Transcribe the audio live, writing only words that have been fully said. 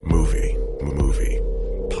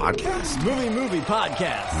podcast? Movie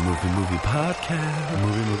podcast. Movie podcast.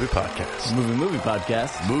 Movie podcast. Movie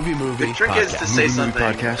podcast. Movie The trick podcast. is to say something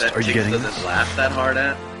podcast. that Are you Tiggs getting doesn't this? laugh that hard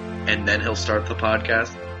at, and then he'll start the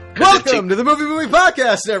podcast. Welcome to the Movie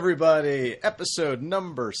Podcast, everybody. Episode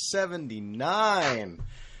number 79.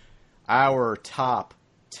 Our top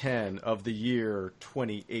 10 of the year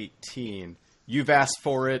 2018. You've asked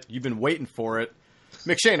for it. You've been waiting for it.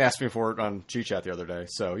 McShane asked me for it on G-Chat the other day.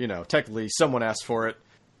 So, technically someone asked for it.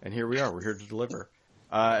 And here we are. We're here to deliver.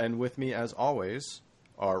 And with me, as always,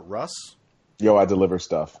 are Russ. Yo, I deliver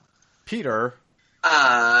stuff. Peter.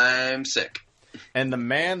 I'm sick. And the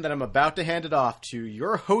man that I'm about to hand it off to,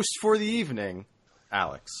 your host for the evening,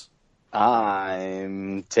 Alex.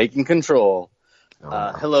 I'm taking control.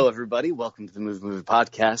 Hello, everybody. Welcome to the Movie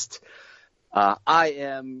Podcast. I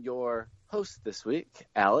am your host this week,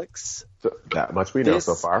 Alex. So, that much we know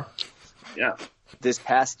so far. Yeah. This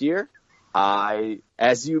past year,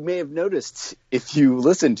 as you may have noticed, if you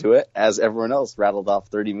listen to it, as everyone else rattled off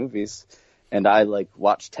 30 movies, and I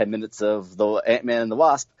watched 10 minutes of the Ant-Man and the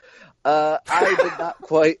Wasp, I did not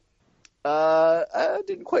quite, I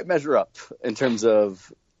didn't quite measure up in terms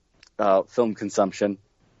of film consumption.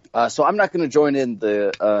 So I'm not going to join in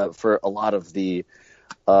for a lot of the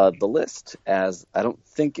list, as I don't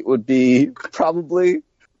think it would be probably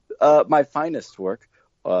my finest work,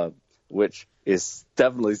 which is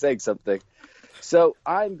definitely saying something. So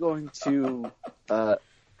I'm going to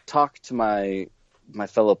talk to my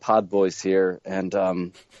fellow pod boys here and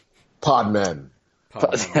Podmen.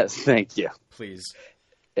 yes, thank you. Please.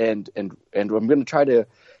 And I'm going to try to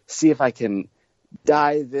see if I can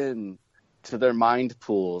dive in to their mind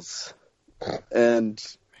pools and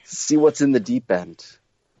see what's in the deep end.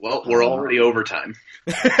 Well, we're already overtime.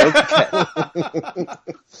 Okay.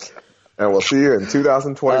 And we'll see you in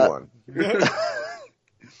 2021.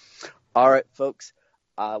 All right, folks.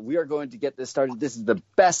 We are going to get this started. This is the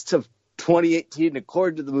best of 2018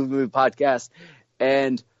 according to the Movie Podcast.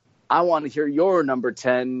 And I want to hear your number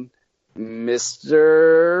 10,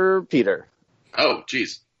 Mr. Peter. Oh,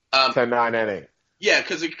 geez. 10, 9, and 8. Yeah,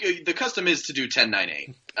 because the custom is to do 10, 9,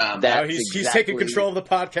 8. Now he's taking control of the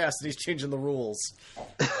podcast and he's changing the rules.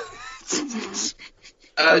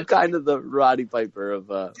 I'm kind of the Roddy Piper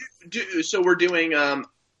of... So we're doing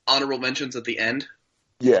honorable mentions at the end?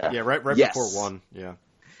 Yeah. Yeah, right Yes. before one. Yeah.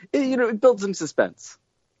 It builds some suspense.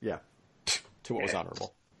 Yeah. To what was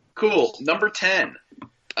honorable. Cool. Number 10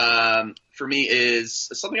 for me is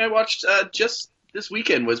something I watched just this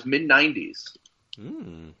weekend, was mid-90s.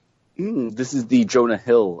 This is the Jonah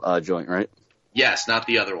Hill joint, right? Yes, not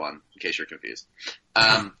the other one, in case you're confused.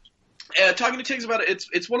 Talking to Tiggs about it,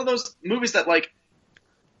 it's one of those movies that,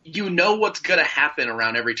 you know what's going to happen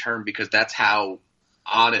around every turn because that's how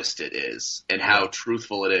honest it is and how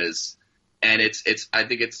truthful it is. And I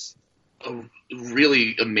think it's a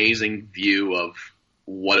really amazing view of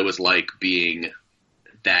what it was like being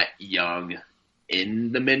that young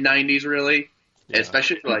in the mid-90s, really. Yeah.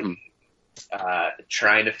 Especially,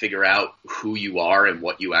 trying to figure out who you are and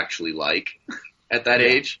what you actually like at that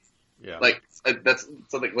age. Yeah. That's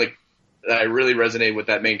something, I really resonate with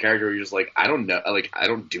that main character where you're just I don't know, I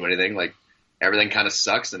don't do anything, everything kind of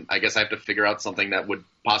sucks, and I guess I have to figure out something that would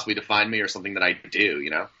possibly define me or something that I do,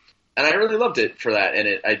 And I really loved it for that,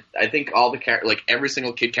 and I think all the every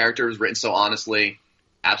single kid character was written so honestly.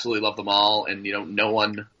 Absolutely love them all, and no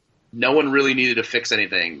one really needed to fix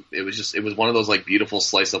anything. It was one of those beautiful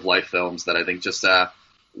slice of life films that I think just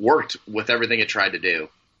worked with everything it tried to do.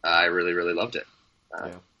 I really, really loved it.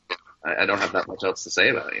 I don't have that much else to say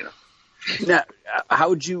about it, Now, how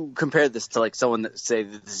would you compare this to someone that say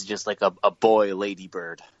that this is just a boy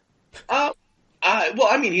Ladybird? Well,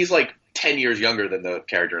 I mean, he's 10 years younger than the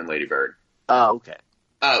character in Lady Bird. Oh, okay.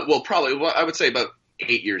 Well, probably. Well, I would say about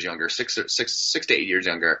 8 years younger, six to 8 years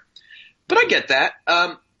younger. But I get that.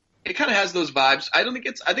 It kind of has those vibes. I think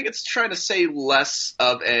it's trying to say less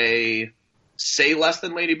than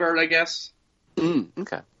Lady Bird, I guess.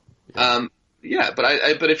 Okay. Yeah,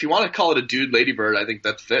 but if you want to call it a dude Lady Bird, I think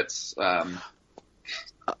that fits. And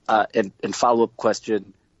follow-up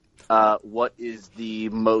question, what is the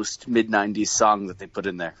most mid-90s song that they put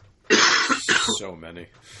in there? So many.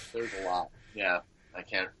 There's a lot. Yeah, I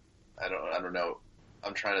don't know.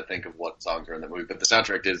 I'm trying to think of what songs are in the movie, but the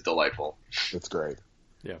soundtrack is delightful. It's great.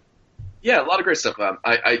 Yeah. Yeah, a lot of great stuff.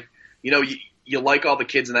 You like all the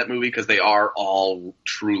kids in that movie because they are all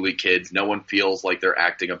truly kids. No one feels like they're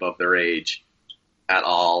acting above their age at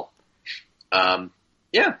all.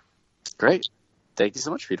 Yeah. Great. Thank you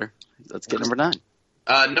so much, Peter. Let's get number 9.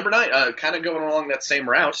 Number 9, kind of going along that same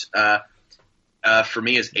route, for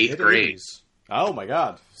me is 8th grade. Oh my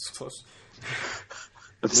God, it's close.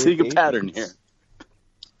 I'm seeing a pattern here.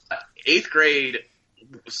 8th grade,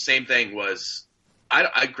 same thing was.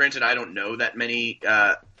 Granted, I don't know that many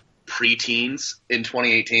preteens in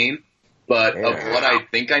 2018, but of what I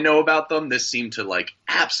think I know about them, this seemed to like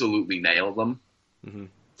absolutely nail them. Mm-hmm.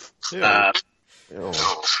 Yeah. All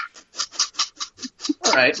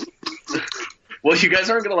right. Well, you guys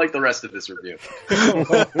aren't going to like the rest of this review.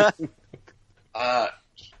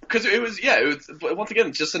 Because it was once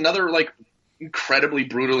again just another like incredibly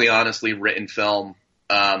brutally honestly written film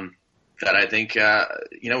that I think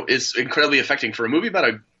is incredibly affecting for a movie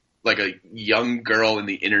about a young girl in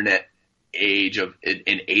the internet age of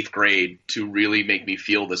in 8th grade to really make me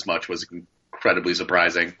feel this much was incredibly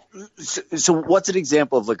surprising. So what's an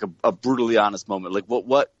example of like a brutally honest moment? Like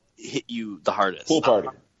what hit you the hardest? Pool party.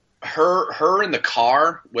 Her in the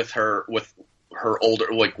car with her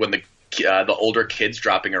older, like when the older kids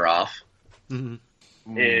dropping her off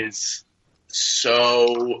is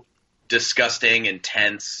so disgusting and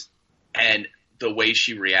tense, and the way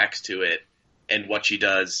she reacts to it and what she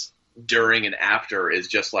does during and after is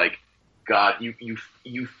just like, God,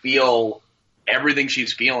 you feel everything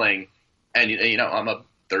she's feeling, and I'm a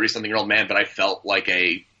 30-something-year-old man, but I felt like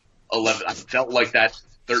I felt like that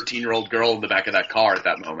 13-year-old girl in the back of that car at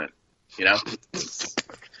that moment,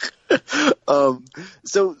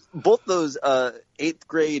 So both those 8th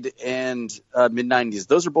grade and mid-90s,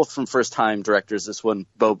 those are both from first-time directors. This one,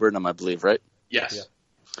 Bo Burnham, I believe, right? Yes. Yeah.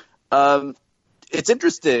 It's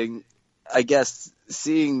interesting, I guess,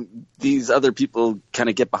 seeing these other people kind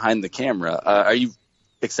of get behind the camera. Are you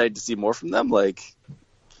excited to see more from them? Like,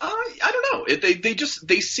 I don't know.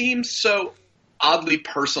 They seem so oddly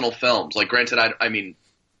personal films. Like, granted, I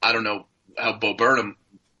don't know how Bo Burnham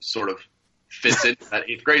sort of fits into that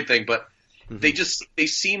 8th grade thing, but they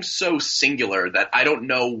seem so singular that I don't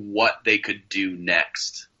know what they could do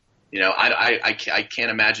next. I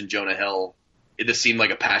can't imagine Jonah Hill. This seemed like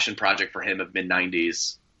a passion project for him of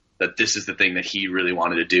mid-90s, that this is the thing that he really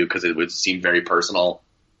wanted to do because it would seem very personal.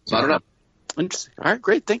 So I don't know. Interesting. All right,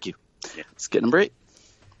 great. Thank you. Yeah. Let's get number 8.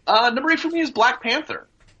 Number 8 for me is Black Panther.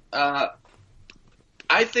 I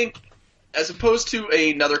think, as opposed to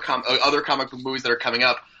other comic book movies that are coming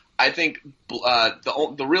up, I think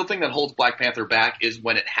the real thing that holds Black Panther back is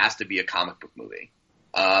when it has to be a comic book movie.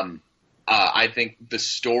 I think the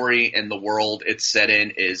story and the world it's set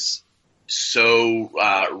in is so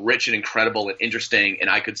rich and incredible and interesting, and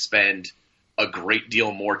I could spend a great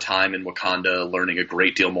deal more time in Wakanda learning a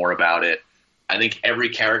great deal more about it. I think every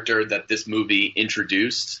character that this movie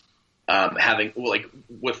introduced,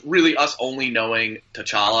 with really us only knowing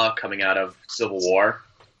T'Challa coming out of Civil War,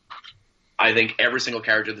 I think every single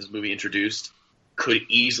character this movie introduced could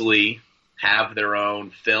easily have their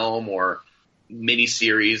own film or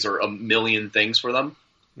miniseries or a million things for them.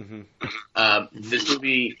 Mm-hmm. This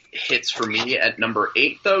movie hits for me at number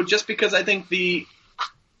 8, though, just because I think the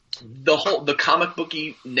comic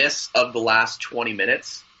bookiness of the last 20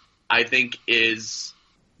 minutes, I think, is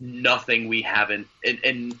nothing we haven't,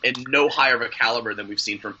 and no higher of a caliber than we've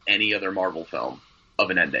seen from any other Marvel film of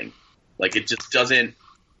an ending. Like, it just doesn't,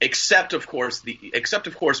 except of course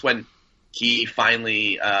when he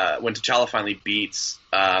finally, when T'Challa finally beats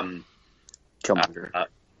Killmonger.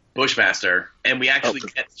 Bushmaster, and we actually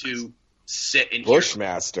get to sit in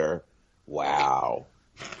Bushmaster. Wow.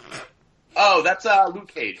 Oh, that's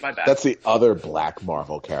Luke Cage. My bad. That's the other Black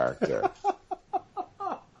Marvel character.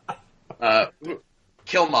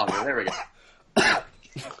 Killmonger. There we go.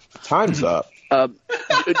 Time's up.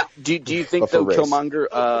 Do you think though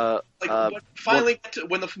Killmonger?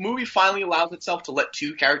 When the movie finally allows itself to let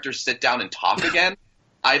two characters sit down and talk again,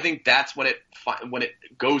 I think that's when it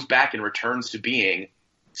goes back and returns to being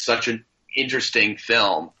such an interesting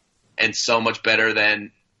film and so much better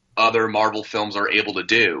than other Marvel films are able to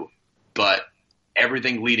do. But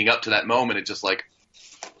everything leading up to that moment, it's just like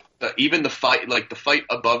even the fight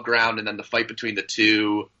above ground and then the fight between the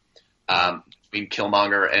two, between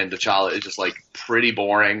Killmonger and T'Challa, is just like pretty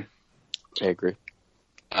boring. I agree.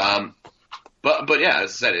 But yeah,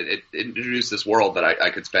 as I said, it introduced this world that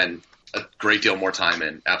I could spend a great deal more time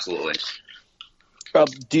in. Absolutely.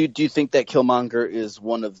 Do you think that Killmonger is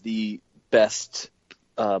one of the best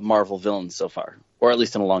Marvel villains so far, or at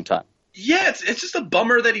least in a long time? Yeah, it's just a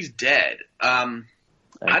bummer that he's dead. I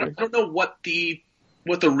don't know what the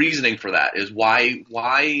reasoning for that is.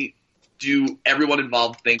 Why do everyone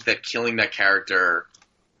involved think that killing that character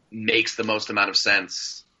makes the most amount of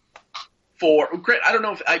sense? I don't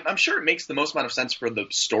know if I'm sure it makes the most amount of sense for the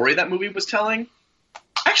story that movie was telling.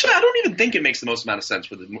 Actually, I don't even think it makes the most amount of sense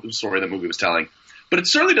for the story that movie was telling. But it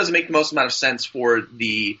certainly doesn't make the most amount of sense for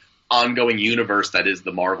the ongoing universe that is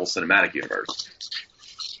the Marvel Cinematic Universe.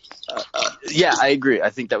 Yeah, I agree. I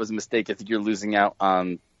think that was a mistake. I think you're losing out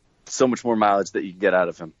on so much more mileage that you can get out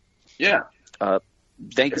of him. Yeah.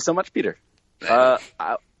 Thank you so much, Peter.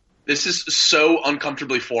 This is so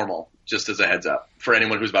uncomfortably formal, just as a heads up, for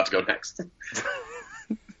anyone who's about to go next.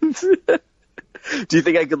 Do you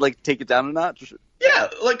think I could take it down a notch? Yeah,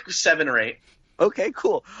 like 7 or 8. Okay,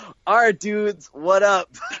 cool. All right, dudes, what up?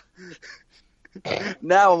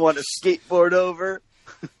 Now I want to skateboard over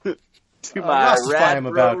to my Russ is rad him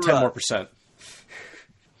bro about 10 more Russ. percent.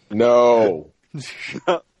 No.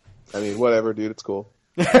 I mean, whatever, dude. It's cool.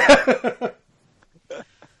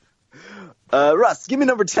 Russ, give me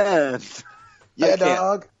number 10. Yeah,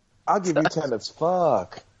 dog. I'll give you 10 as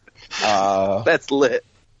fuck. That's lit.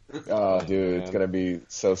 Oh, dude, it's going to be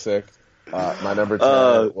so sick. My number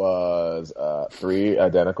 10 was 3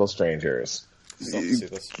 Identical Strangers.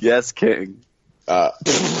 Yes, King.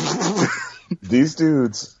 These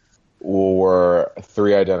dudes were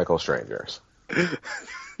 3 identical strangers.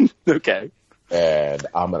 Okay. And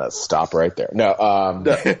I'm going to stop right there. No,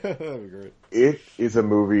 That'd be great. it is a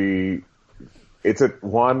movie.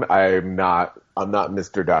 I'm not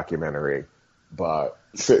Mr. Documentary, but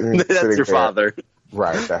sitting That's your there, father.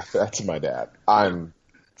 Right, that's my dad. I'm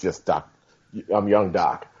just Doc. I'm young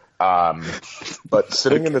Doc. But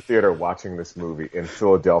sitting in the theater watching this movie in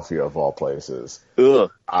Philadelphia, of all places, Ugh.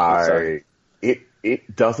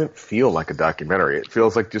 it doesn't feel like a documentary. It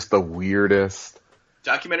feels like just the weirdest.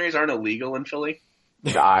 Documentaries aren't illegal in Philly.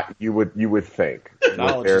 You would think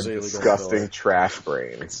Knowledge with their is illegal in disgusting Philly. trash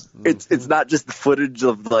brains. It's not just the footage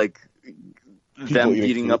of them eating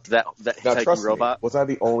beating food. up that Now, hitchhiking trust robot. me, was I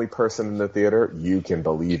the only person in the theater? You can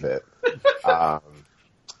believe it.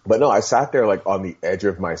 But no, I sat there on the edge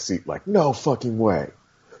of my seat, no fucking way.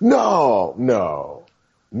 No,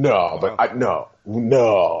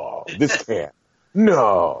 this can't.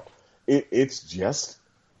 No. It's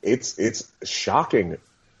shocking.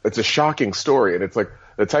 It's a shocking story. And it's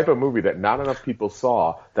the type of movie that not enough people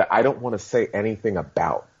saw that I don't want to say anything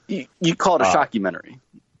about. You call it a shockumentary.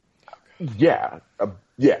 Yeah.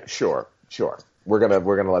 Yeah, sure. We're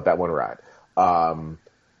gonna let that one ride.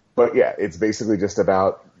 But yeah, it's basically just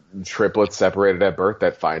about triplets separated at birth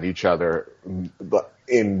that find each other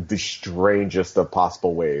in the strangest of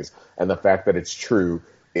possible ways. And the fact that it's true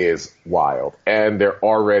is wild. And they're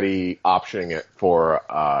already optioning it for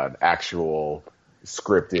an actual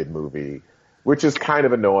scripted movie, which is kind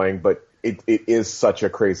of annoying, but it is such a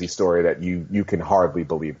crazy story that you can hardly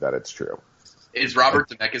believe that it's true. Is Robert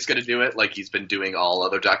Zemeckis going to do it like he's been doing all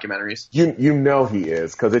other documentaries? You know he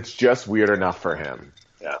is, because it's just weird enough for him.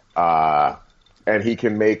 Yeah. And he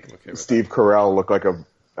can make Steve Carell look like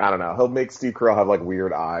I don't know. He'll make Steve Carell have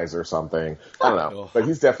weird eyes or something. I don't know. But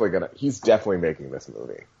he's definitely making this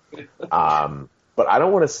movie. But I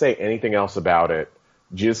don't want to say anything else about it.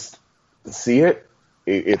 Just see it.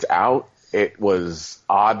 It's out. It was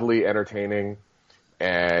oddly entertaining.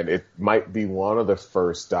 And it might be one of the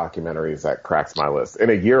first documentaries that cracks my list in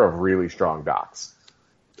a year of really strong docs.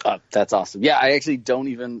 That's awesome. Yeah, I actually don't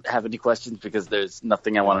even have any questions because there's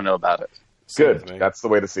nothing I want to know about it. Good. That's the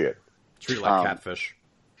way to see it. Treat it like catfish.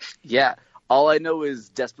 Yeah. All I know is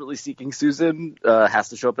Desperately Seeking Susan has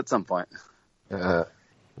to show up at some point.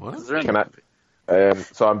 What? Is there any- Can I?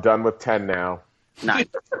 So I'm done with 10 now. 9.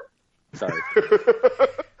 Sorry.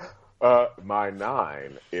 My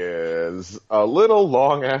 9 is a little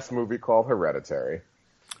long-ass movie called Hereditary.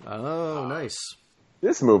 Oh, nice.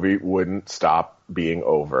 This movie wouldn't stop being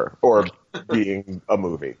over or being a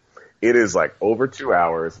movie. It is over 2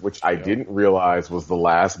 hours, which I didn't realize was the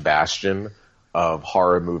last bastion of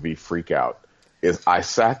horror movie freakout. I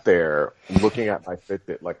sat there looking at my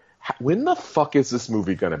Fitbit when the fuck is this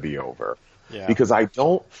movie going to be over? Yeah. Because I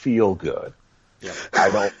don't feel good. Yeah.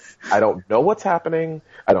 I don't know what's happening.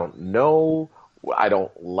 I don't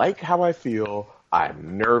like how I feel.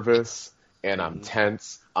 I'm nervous and I'm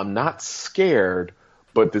tense. I'm not scared,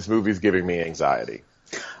 but this movie's giving me anxiety.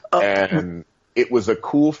 And it was a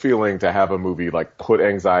cool feeling to have a movie put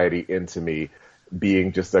anxiety into me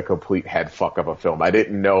being just a complete head fuck of a film. I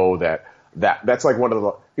didn't know that's one of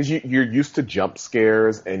the, because you're used to jump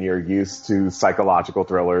scares and you're used to psychological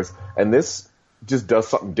thrillers, and this just does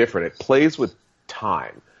something different. It plays with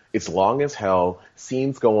time. It's long as hell.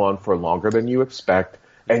 Scenes go on for longer than you expect,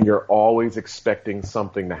 and you're always expecting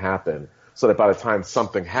something to happen, so that by the time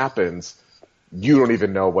something happens, you don't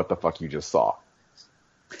even know what the fuck you just saw.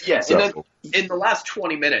 Yeah, So- in the last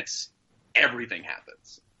 20 minutes, everything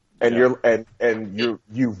happens. And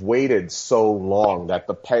you've waited so long that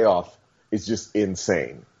the payoff is just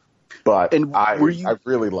insane. But And I were you-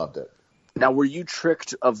 really loved it. Now, were you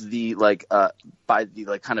tricked of the by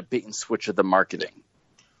the kind of bait and switch of the marketing?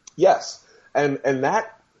 Yes, and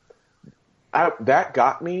that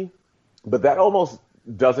got me, but that almost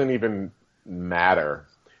doesn't even matter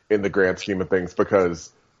in the grand scheme of things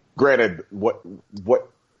because, granted, what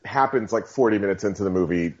happens like 40 minutes into the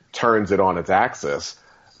movie turns it on its axis,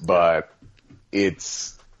 but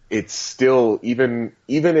it's still even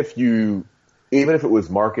if it was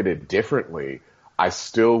marketed differently, I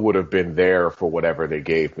still would have been there for whatever they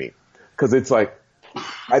gave me because it's like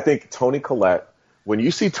I think Toni Collette. When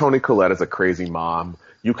you see Toni Collette as a crazy mom,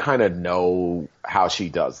 you kind of know how she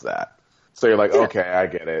does that. So you're like, okay, I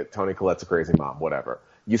get it. Toni Collette's a crazy mom, whatever.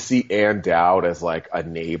 You see Ann Dowd as like a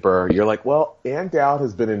neighbor. You're like, well, Ann Dowd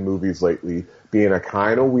has been in movies lately being a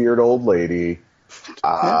kind of weird old lady,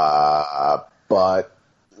 but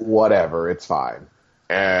whatever, it's fine.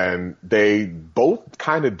 And they both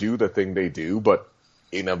kind of do the thing they do, but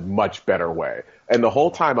in a much better way. And the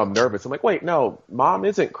whole time I'm nervous. I'm like, wait, no, mom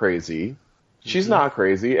isn't crazy. She's not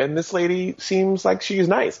crazy, and this lady seems like she's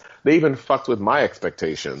nice. They even fucked with my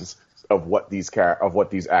expectations of what these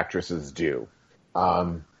actresses do.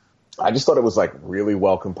 I just thought it was like really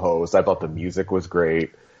well composed. I thought the music was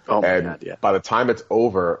great. Oh my and God, yeah. By the time it's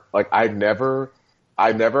over, like I never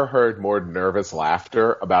heard more nervous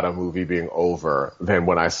laughter about a movie being over than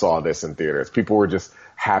when I saw this in theaters. People were just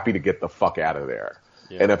happy to get the fuck out of there.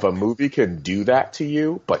 Yeah. And if a movie can do that to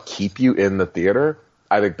you but keep you in the theater,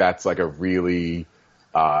 I think that's like a really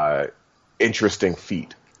interesting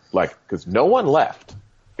feat. Like, because no one left.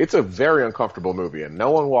 It's a very uncomfortable movie, and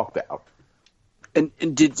no one walked out. And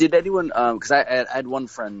did anyone? Because I had one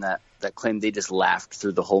friend that claimed they just laughed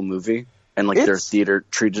through the whole movie, and like their theater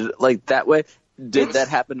treated it like that way. Did that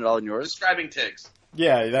happen at all in yours? Describing Tiggs.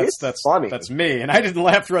 Yeah, that's funny. That's me, and I didn't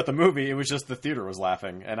laugh throughout the movie. It was just the theater was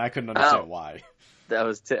laughing, and I couldn't understand why. That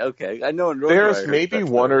was okay. I know. There's maybe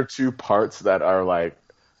one or two parts that are like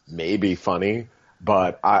maybe funny,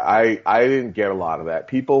 but I didn't get a lot of that.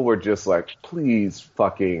 People were just like, please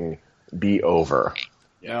fucking be over.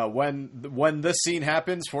 Yeah, when this scene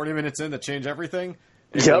happens, 40 minutes in, that change everything,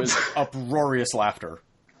 it Yep. was uproarious laughter.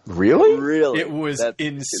 Really? Really, It was That's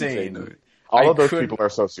insane. All of those couldn't- people are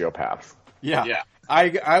sociopaths. Yeah. Yeah.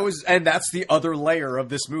 I was, and that's the other layer of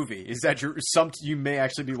this movie, is that you may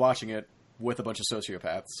actually be watching it with a bunch of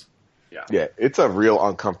sociopaths. Yeah, it's a real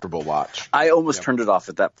uncomfortable watch. I almost turned it off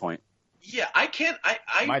at that point. Yeah, I can't.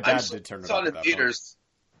 My dad did turn it saw off it at in that theaters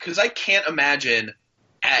because I can't imagine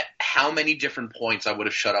at how many different points I would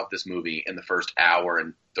have shut off this movie in the first hour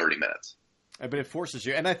and 30 minutes. But it forces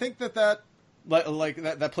you, and I think that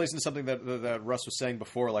plays into something that Russ was saying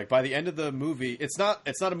before. Like by the end of the movie, it's not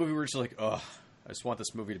a movie where it's just like, ugh, I just want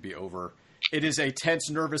this movie to be over. It is a tense,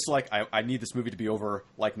 nervous, like I need this movie to be over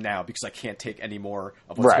like now because I can't take any more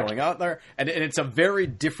of what's going on there. And it's a very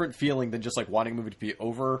different feeling than just like wanting a movie to be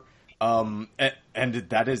over. And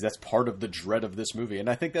that's part of the dread of this movie. And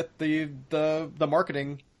I think that the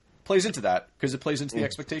marketing plays into that because it plays into the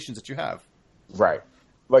expectations that you have. Right.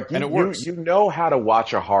 Like and it works. You know how to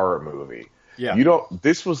watch a horror movie. Yeah. You don't.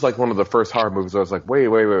 This was like one of the first horror movies. I was like, wait.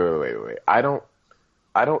 I don't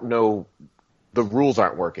know. The rules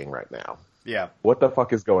aren't working right now. Yeah. What the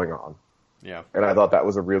fuck is going on? Yeah. And I thought that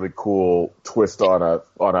was a really cool twist on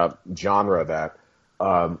a genre that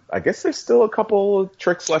I guess there's still a couple of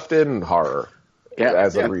tricks left in horror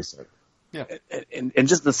as of recent. Yeah. And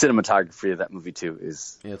just the cinematography of that movie too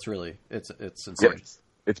is It's insane. Yeah.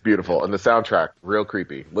 It's beautiful, and the soundtrack real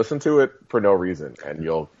creepy. Listen to it for no reason, and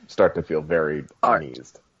you'll start to feel very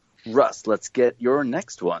uneased. Russ, let's get your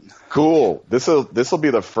next one. Cool. This will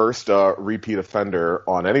be the first repeat offender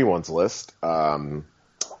on anyone's list. And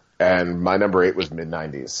my number 8 was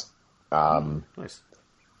mid-90s. Nice.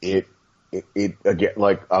 It again,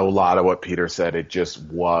 like a lot of what Peter said, it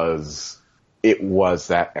was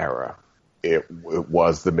that era. It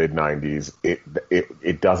was the mid-90s.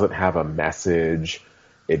 It doesn't have a message.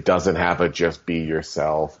 It doesn't have a just be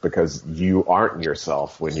yourself, because you aren't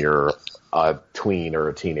yourself when you're a tween or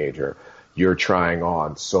a teenager. You're trying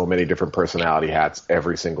on so many different personality hats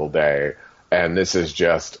every single day. And this is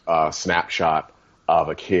just a snapshot of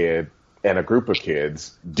a kid and a group of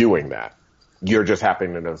kids doing that. You're just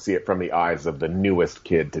happening to see it from the eyes of the newest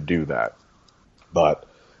kid to do that. But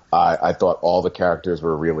I thought all the characters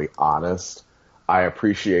were really honest. I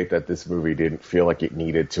appreciate that this movie didn't feel like it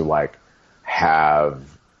needed to like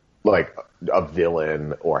have like a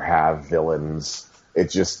villain or have villains.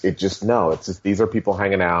 It's just these are people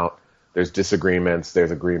hanging out. There's disagreements.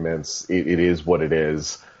 There's agreements. It is what it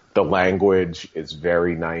is. The language is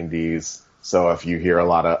very 90s. So if you hear a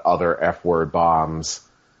lot of other F-word bombs,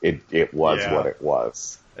 it was what it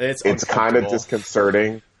was. It's kind of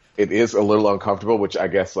disconcerting, it is a little uncomfortable, which I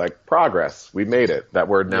guess like progress. We made it. That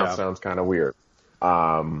word now Yeah. sounds kind of weird.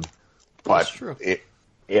 That's But true.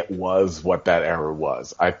 it was what that era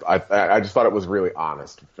was. I just thought it was a really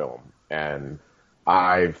honest film, and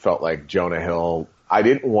I felt like Jonah Hill. I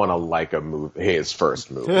didn't want to like his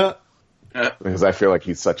first movie because I feel like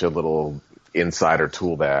he's such a little insider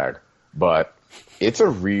tool bag. But it's a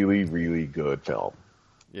really, really good film.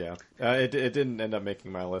 Yeah, it didn't end up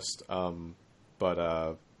making my list,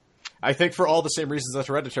 but I think for all the same reasons that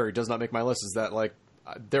Hereditary does not make my list, is that like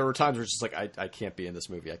there were times where it's just like I can't be in this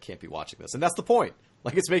movie, I can't be watching this, and that's the point.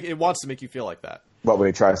 Like it wants to make you feel like that. But when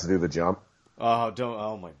he tries to do the jump,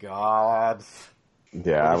 Oh my god!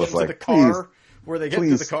 yeah, I was To like, the car, please, where they get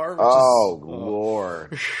please. to the car. Which Oh is,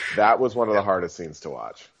 Lord, that was one of the hardest scenes to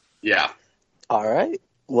watch. Yeah. All right.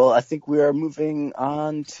 Well, I think we are moving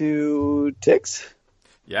on to Tiggs.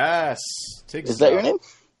 yes, Tiggs Is that your name?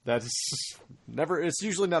 That's never. It's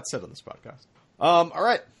usually not said on this podcast. All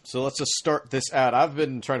right, so let's just start this out. I've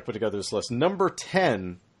been trying to put together this list. Number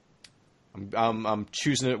 10. I'm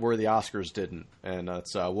choosing it where the Oscars didn't, and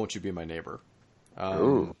it's "Won't You Be My Neighbor,"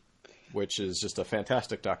 which is just a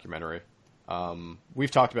fantastic documentary.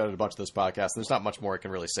 We've talked about it a bunch of this podcast, and there's not much more I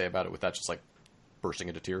can really say about it without just like bursting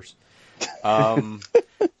into tears.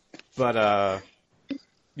 But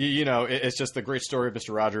you know, it's just the great story of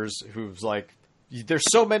Mr. Rogers, who's like, there's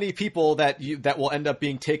so many people that will end up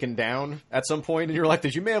being taken down at some point in your life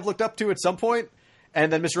that you may have looked up to at some point,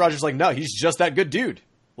 and then Mr. Rogers is like, no, he's just that good dude.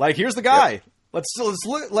 Like, here's the guy. Yep. Let's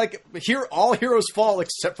look, like, here all heroes fall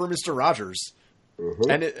except for Mr. Rogers,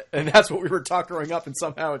 and that's what we were taught growing up, and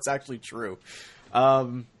somehow it's actually true.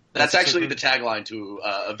 That's actually the tagline to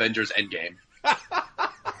Avengers Endgame.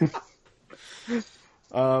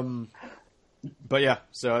 But yeah,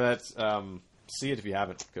 so that's see it if you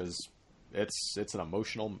haven't, because it's an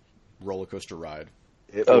emotional roller coaster ride.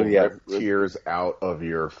 It will rip tears out of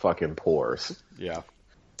your fucking pores. Yeah.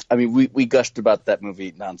 I mean, we gushed about that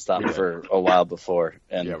movie nonstop for a while before,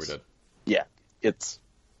 and yeah, we did. Yeah, it's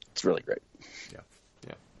really great.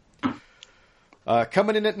 Yeah.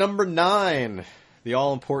 Coming in at number 9, the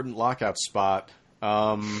all important Lockout Spot.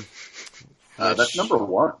 That's number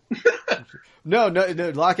 1. No,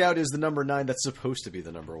 Lockout is the number 9. That's supposed to be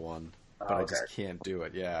the number 1, but I just can't do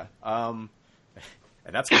it. Yeah.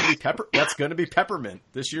 And that's going to be That's going to be Peppermint.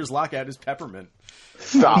 This year's Lockout is Peppermint.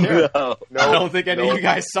 Stop. No. I don't think any of you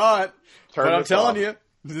guys saw it, but I'm telling off. you,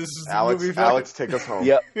 this is Alex, the movie. Alex, take us home.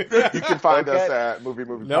 Yep. You can find us at Movie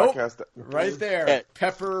Nope. Podcast. Right there.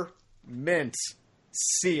 Peppermint.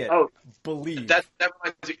 See it. Oh, believe. That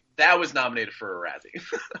reminds me, that was nominated for a Razzie.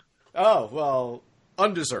 Oh, well,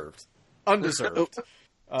 undeserved.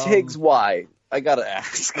 Tiggs, why? I gotta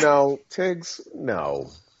ask. No, Tiggs, no.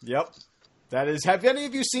 Yep. That is. Have any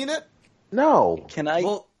of you seen it? No. Can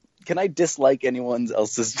I dislike anyone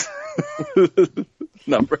else's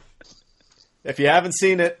number? If you haven't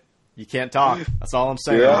seen it, you can't talk. That's all I'm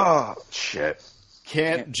saying. Oh, shit.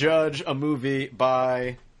 Can't judge a movie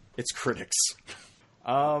by its critics.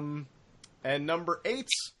 And number 8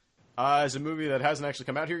 is a movie that hasn't actually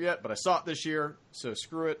come out here yet, but I saw it this year, so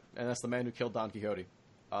screw it. And that's The Man Who Killed Don Quixote.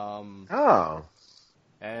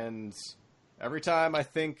 And every time I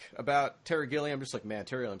think about Terry Gilliam, I'm just like, man,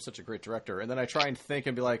 Terry Gilliam's such a great director. And then I try and think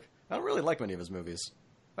and be like, I don't really like many of his movies.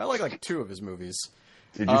 I like 2 of his movies.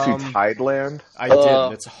 Did you see Tideland? I did,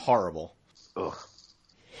 and it's horrible. Ugh.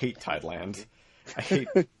 Hate Tideland.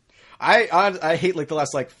 I hate like the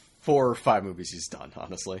last like 4 or 5 movies he's done,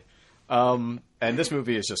 honestly. And this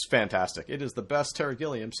movie is just fantastic. It is the best Terry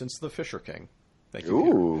Gilliam since The Fisher King. Thank you.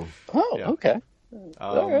 Ooh. Oh, Yeah. okay.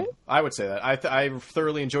 All right. I would say that. I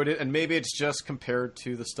thoroughly enjoyed it, and maybe it's just compared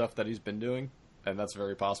to the stuff that he's been doing, and that's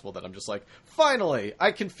very possible that I'm just like, finally,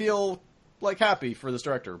 I can feel like happy for this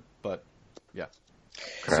director. But yeah.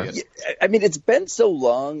 Okay. Yeah, I mean, it's been so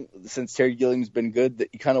long since Terry Gilliam's been good that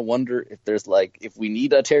you kind of wonder if there's if we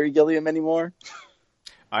need a Terry Gilliam anymore.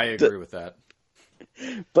 I agree with that.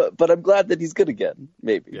 But I'm glad that he's good again.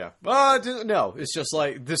 Maybe. Yeah. No, it's just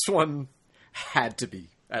like this one had to be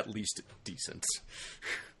at least decent,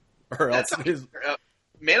 or else it is.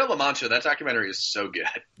 Man of La Mancha, that documentary is so good.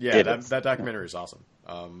 Yeah, that documentary is awesome.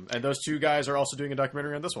 And those 2 guys are also doing a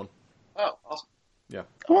documentary on this one. Oh, awesome. Yeah.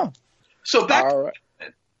 Come on. So back. All right.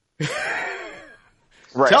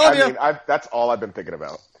 Right. Telling I you. mean, that's all I've been thinking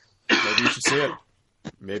about. Maybe you should see it.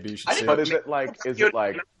 Maybe you should see But it. is it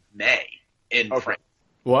like May in France?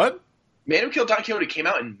 What? Man Who Killed Don Quixote came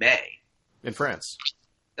out in May. In France.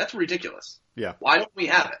 That's ridiculous. Yeah. Why don't we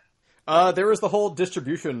have it? There was the whole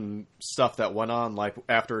distribution stuff that went on, like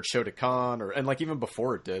after it showed at Cannes, and like even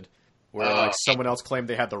before it did. where like someone else claimed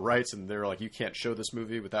they had the rights, and they were like, "You can't show this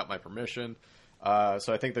movie without my permission." So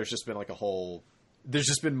I think there's just been like there's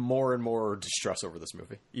just been more and more distress over this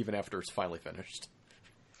movie, even after it's finally finished.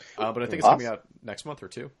 But I think it's coming out next month or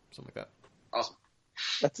two, something like that. Awesome.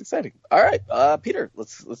 That's exciting. All right, Peter,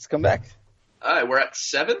 let's come back. All right, we're at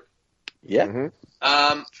 7. Yeah.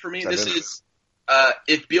 Mm-hmm. For me, 7. this is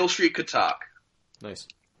If Beale Street Could Talk. Nice.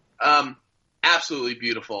 Absolutely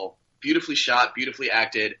beautiful, beautifully shot, beautifully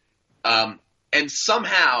acted, and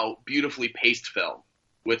somehow beautifully paced film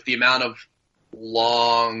with the amount of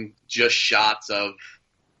long just shots of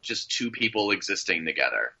just two people existing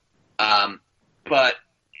together. But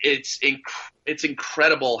it's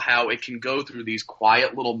incredible how it can go through these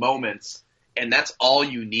quiet little moments, and that's all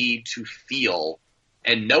you need to feel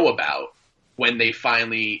and know about when they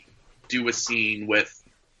finally do a scene with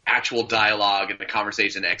actual dialogue and the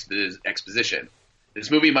conversation exposition. This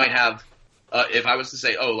movie might have, if I was to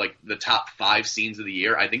say, like the top 5 scenes of the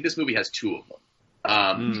year, I think this movie has 2 of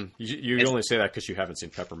them. You only say that because you haven't seen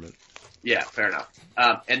Peppermint. Yeah, fair enough.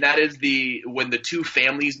 And that is when the two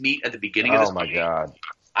families meet at the beginning of this movie. Oh my god!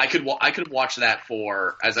 I could have watched that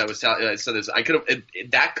for, as I was telling,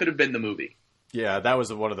 that could have been the movie. Yeah, that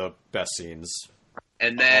was one of the best scenes.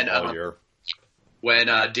 And then all year. When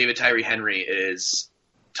David Tyree Henry is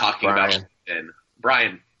talking about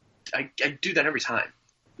Brian, I do that every time.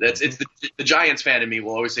 It's the Giants fan in me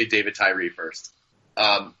will always say David Tyree first.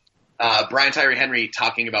 Brian Tyree Henry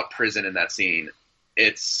talking about prison in that scene.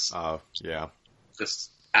 It's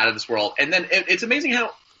just out of this world. And then it's amazing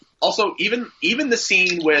how also even the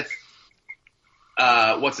scene with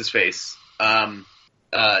what's his face,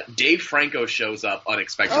 Dave Franco shows up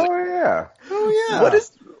unexpectedly. Oh yeah. What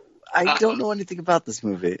is? I don't know anything about this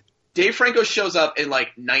movie. Dave Franco shows up in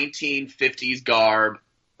like 1950s garb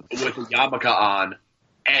with a yarmulke on,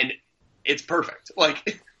 and it's perfect.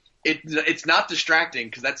 Like it's not distracting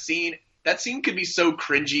because that scene could be so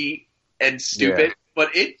cringy and stupid,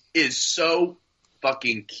 but it is so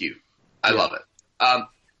fucking cute. I love it.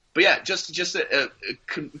 But yeah, just a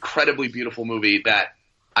incredibly beautiful movie that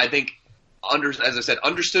I think as I said,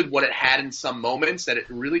 understood what it had in some moments, that it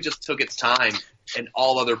really just took its time in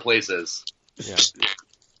all other places. Yeah.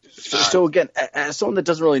 So again, as someone that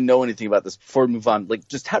doesn't really know anything about this, before we move on, like,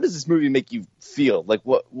 just how does this movie make you feel? Like,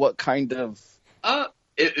 what kind of?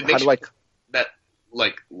 It makes you that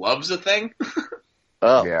like loves a thing.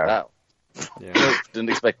 Oh, Yeah. wow! Yeah. Didn't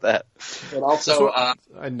expect that. But also,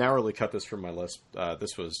 I narrowly cut this from my list.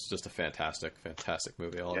 This was just a fantastic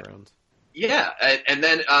movie all around. yeah, and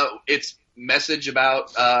then its message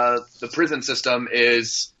about the prison system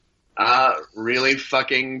is really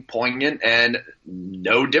fucking poignant and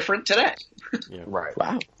no different today. Yeah. Right.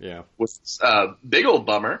 Wow. Yeah. With big old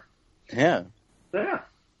bummer. Yeah. Yeah.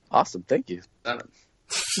 Awesome. Thank you. I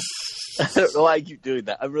don't know why I keep doing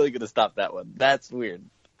that. I'm really going to stop that one. That's weird.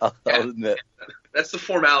 I'll admit. That's the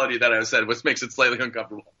formality that I said, which makes it slightly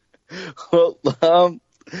uncomfortable. Well,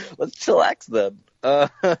 let's chillax then.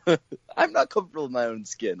 I'm not comfortable in my own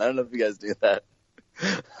skin. I don't know if you guys do that.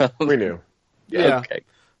 We knew. Yeah. Okay.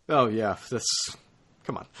 Oh yeah.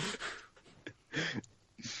 Come on.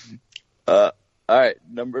 All right.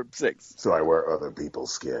 Number 6. So I wear other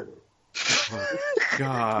people's skin. Oh,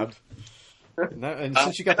 God. And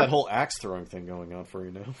since you got that whole axe throwing thing going on for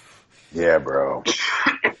you now. Yeah, bro.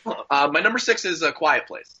 My number 6 is A Quiet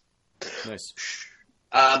Place. Nice.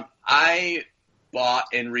 I bought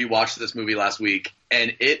and rewatched this movie last week,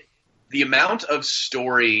 and the amount of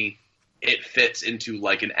story it fits into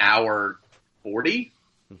like an hour 40,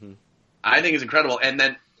 I think is incredible. And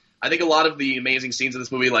then I think a lot of the amazing scenes of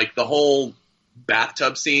this movie, like the whole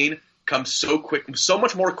bathtub scene, comes so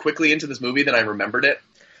much more quickly into this movie than I remembered it.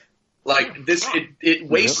 Like this, it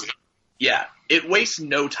wastes, it wastes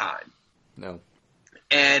no time. No.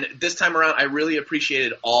 And this time around, I really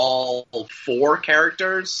appreciated all 4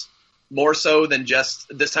 characters more so than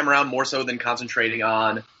concentrating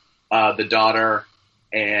on the daughter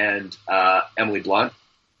and Emily Blunt.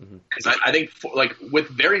 Because I think with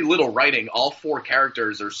very little writing, all 4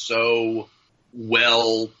 characters are so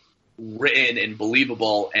well written and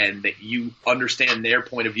believable, and that you understand their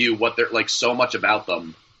point of view, what they're like, so much about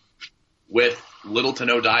them, with little to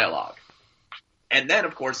no dialogue. And then,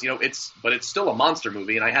 of course, it's still a monster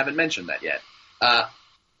movie, and I haven't mentioned that yet. I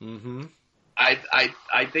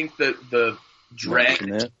think the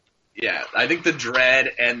dread, I think the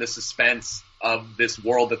dread and the suspense of this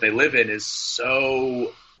world that they live in is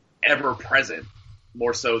so ever present,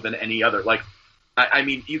 more so than any other. Like, I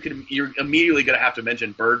mean, you're immediately going to have to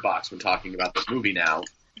mention Bird Box when talking about this movie now.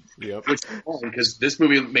 Yep. Which is fun, because this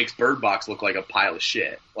movie makes Bird Box look like a pile of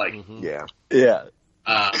shit. Like, Yeah.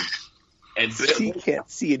 And He can't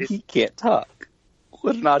see and he can't talk.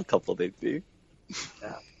 What an odd couple they'd be.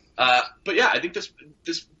 But yeah, I think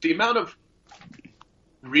the amount of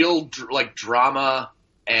real drama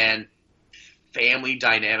and family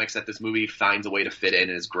dynamics that this movie finds a way to fit in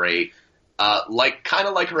is great. Kind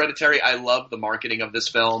of like Hereditary, I love the marketing of this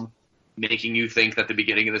film, making you think that the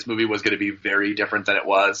beginning of this movie was going to be very different than it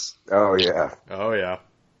was. Oh yeah, Oh yeah.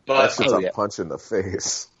 But that's just a yeah. punch in the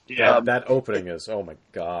face. yeah, That opening is, oh my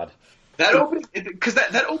god. that opening, because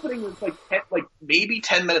that opening was maybe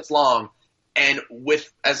 10 minutes long, and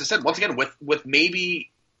with, as I said, once again, with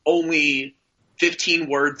maybe only 15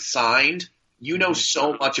 words signed, you know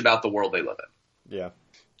so much about the world they live in. Yeah.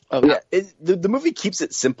 Oh yeah, the movie keeps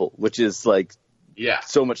it simple, which is like Yeah.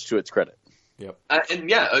 so much to its credit. Yep.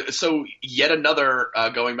 So yet another,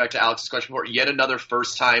 going back to Alex's question before, yet another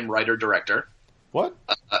first-time writer-director What?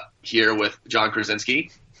 here with John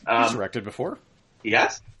Krasinski. He's directed before?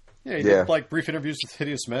 Yes? Yeah, he Yeah. did brief interviews with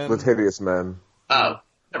Hideous Men. With Hideous Men. Oh,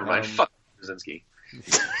 never mind. Fuck Krasinski.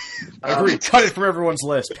 Agree. Cut it from everyone's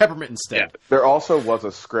list. Peppermint instead. Yeah. There also was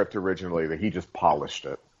a script originally that he just polished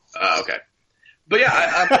it. Okay. But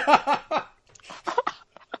yeah,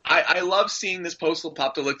 I love seeing this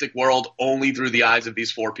post-apocalyptic world only through the eyes of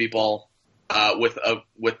these four people, with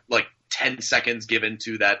 10 seconds given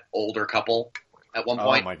to that older couple at one Oh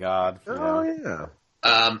point. my god. Oh Yeah.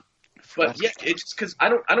 yeah. But yeah, it's just because I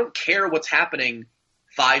don't care what's happening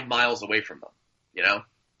 5 miles away from them. You know,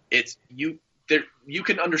 it's you. You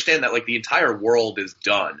can understand that the entire world is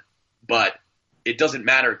done, but it doesn't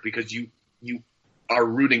matter because you are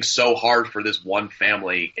rooting so hard for this one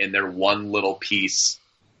family in their one little piece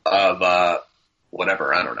of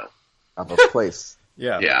whatever, I don't know. Of a place.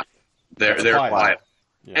 Yeah. Yeah, they're quiet. quiet.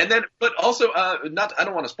 Yeah. And then, but also, I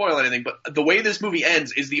don't want to spoil anything, but the way this movie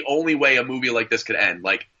ends is the only way a movie like this could end.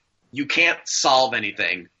 You can't solve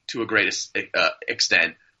anything to a great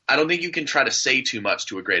extent. I don't think you can try to say too much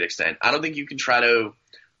to a great extent. I don't think you can try to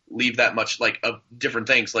leave that much of different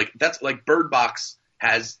things. That's Bird Box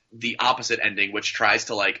has the opposite ending, which tries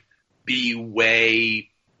to be way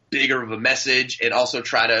bigger of a message and also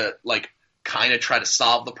try to kind of try to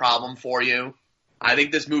solve the problem for you. I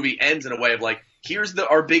think this movie ends in a way of here's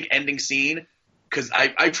our big ending scene, because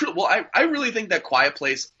I really think that Quiet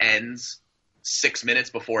Place ends 6 minutes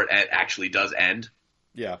before it actually does end.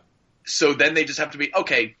 Yeah. So then they just have to be,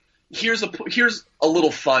 okay, here's a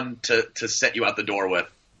little fun to set you out the door with.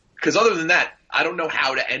 Because other than that, I don't know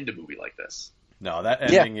how to end a movie like this. No, that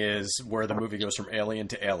ending is where the movie goes from Alien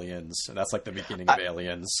to Aliens, and that's the beginning of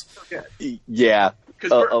Aliens. Yeah,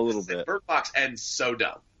 Because a little bit. Bird Box ends so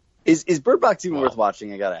dumb. Is Bird Box even worth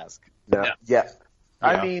watching? I gotta ask. No. Yeah. Yeah.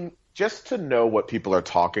 I Yeah. mean, just to know what people are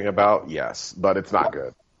talking about, yes, but it's not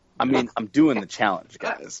good. I mean, I'm doing the challenge,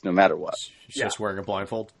 guys. No matter what. She's just wearing a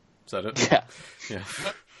blindfold. Is that it? Yeah.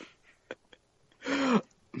 Yeah.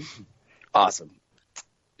 Awesome.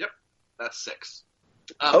 That's 6.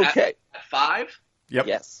 Okay. At 5? Yep.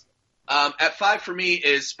 Yes. At 5 for me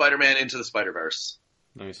is Spider-Man Into the Spider-Verse.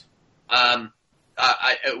 Nice. When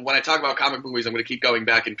I talk about comic movies, I'm going to keep going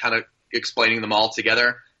back and kind of explaining them all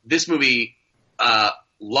together. This movie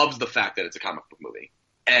loves the fact that it's a comic book movie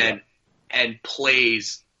and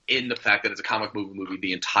plays in the fact that it's a comic book movie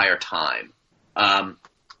the entire time,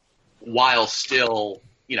 while still,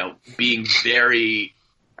 being very,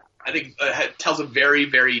 I think, tells a very,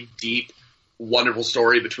 very deep, wonderful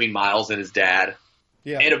story between Miles and his dad,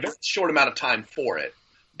 Yeah. in a very short amount of time for it.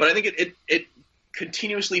 But I think it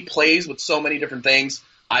continuously plays with so many different things.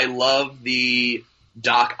 I love the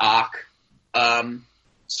Doc Ock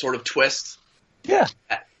sort of twist. Yeah.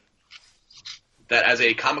 That as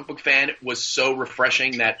a comic book fan was so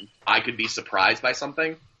refreshing that I could be surprised by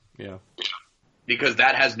something, Yeah. because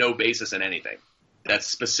that has no basis in anything. That's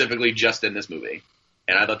specifically just in this movie.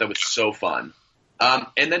 And I thought that was so fun.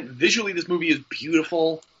 And then visually, this movie is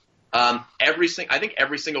beautiful. I think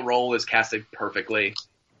every single role is casted perfectly.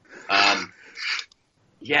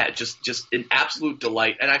 Just an absolute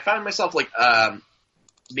delight. And I found myself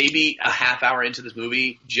maybe a half hour into this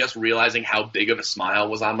movie just realizing how big of a smile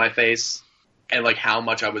was on my face and how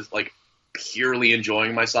much I was purely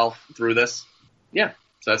enjoying myself through this. Yeah.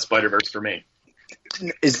 So that's Spider-Verse for me.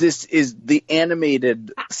 Is the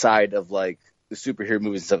animated side of the superhero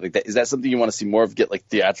movies and stuff like that? Is that something you want to see more of? Get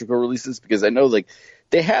theatrical releases, because I know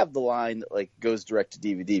they have the line that goes direct to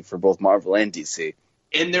DVD for both Marvel and DC,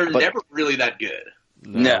 And they're never really that good.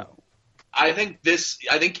 No. I think this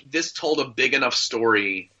told a big enough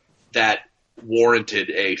story that warranted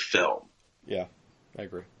a film. Yeah. I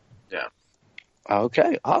agree. Yeah.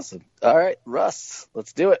 Okay, awesome. All right, Russ,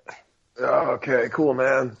 let's do it. Okay, cool,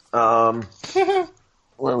 man.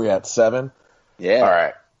 Where are we at? 7? Yeah. All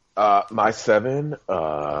right. My seventh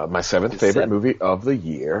favorite movie of the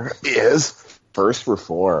year is First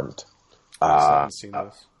Reformed. I haven't seen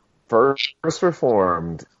this. First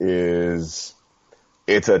Reformed it's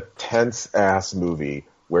a tense ass movie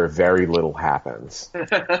where very little happens.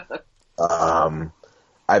 I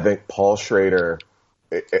think Paul Schrader,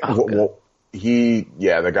 the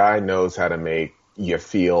guy knows how to make you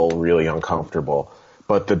feel really uncomfortable.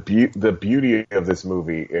 But the beauty of this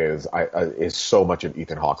movie is so much of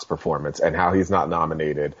Ethan Hawke's performance and how he's not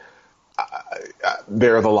nominated.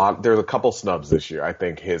 There's a couple snubs this year. I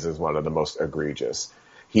think his is one of the most egregious.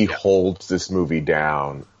 He holds this movie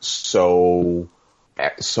down so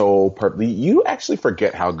perfectly. You actually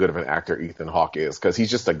forget how good of an actor Ethan Hawke is because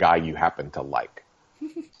he's just a guy you happen to like.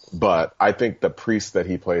 But I think the priest that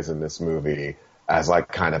he plays in this movie as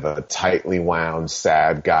like kind of a tightly wound,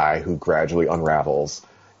 sad guy who gradually unravels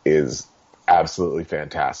is absolutely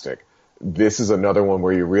fantastic. This is another one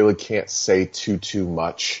where you really can't say too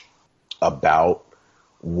much about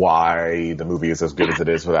why the movie is as good as it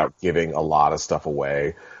is without giving a lot of stuff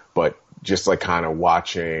away. But just like kind of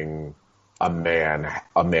watching a man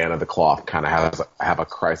of the cloth kind of have a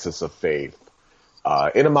crisis of faith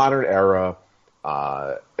in a modern era,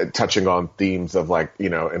 touching on themes of like, you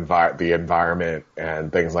know, the environment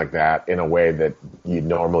and things like that in a way that you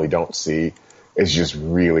normally don't see is just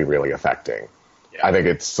really, really affecting. Yeah. I think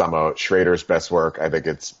it's some of Schrader's best work. I think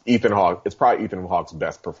it's Ethan Hawke. It's probably Ethan Hawke's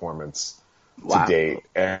best performance to date.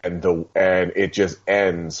 And it just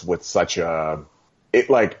ends with such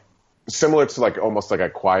similar to like almost like a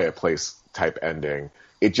Quiet Place type ending.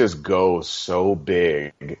 It just goes so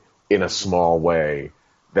big in a small way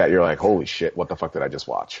that you're like, holy shit, what the fuck did I just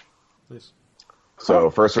watch? Please. So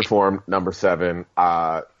First Reformed, number 7.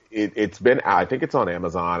 It's been out. I think it's on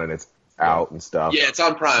Amazon and it's out and stuff. Yeah, it's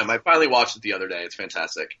on Prime. I finally watched it the other day. It's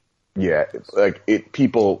fantastic. Yeah,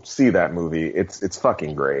 people see that movie. It's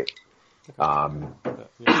fucking great. Okay,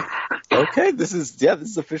 this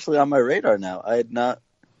is officially on my radar now. I had not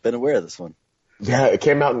been aware of this one. Yeah, it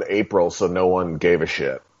came out in April, so no one gave a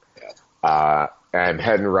shit. Yeah. And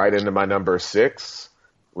heading right into my number 6.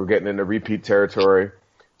 We're getting into repeat territory.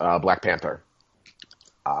 Black Panther.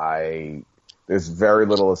 There's very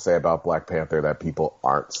little to say about Black Panther that people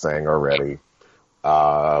aren't saying already.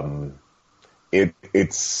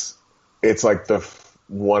 It's like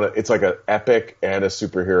it's like an epic and a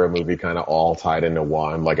superhero movie kind of all tied into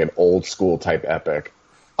one, like an old school type epic.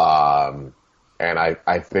 And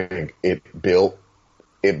I think it built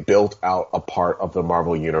out a part of the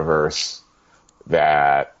Marvel universe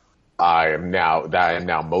that I am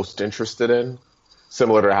now most interested in.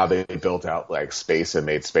 Similar to how they built out like space and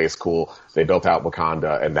made space cool, they built out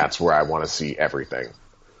Wakanda, and that's where I want to see everything.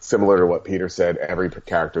 Similar to what Peter said, every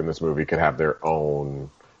character in this movie could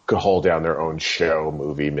hold down their own show,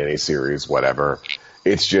 movie, miniseries, whatever.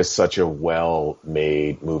 It's just such a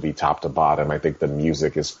well-made movie, top to bottom. I think the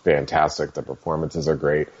music is fantastic. The performances are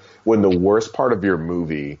great. When the worst part of your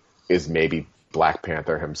movie is maybe Black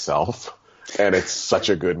Panther himself, and it's such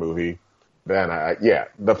a good movie, then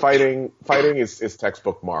the fighting is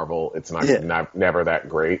textbook Marvel. It's never that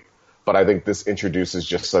great, but I think this introduces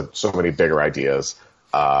just so many bigger ideas,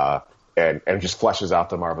 and just fleshes out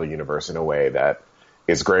the Marvel universe in a way that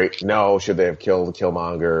is great. No, should they have killed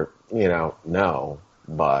Killmonger? No,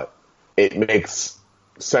 but it makes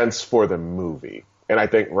sense for the movie. And I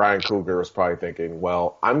think Ryan Coogler was probably thinking,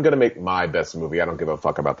 well, I'm going to make my best movie. I don't give a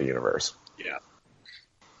fuck about the universe. Yeah.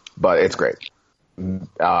 But it's great. And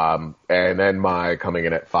then my coming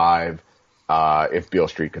in at 5, If Beale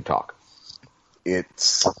Street Could Talk.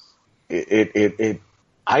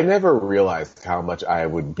 I never realized how much I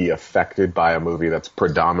would be affected by a movie that's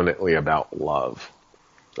predominantly about love.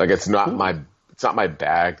 Like it's not my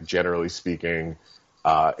bag, generally speaking.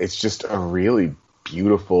 It's just a really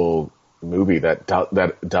beautiful movie that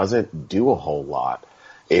doesn't do a whole lot.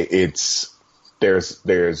 There's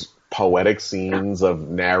poetic scenes of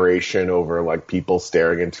narration over like people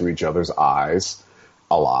staring into each other's eyes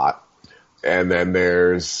a lot. And then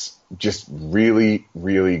there's just really,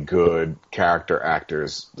 really good character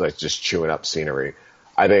actors like just chewing up scenery.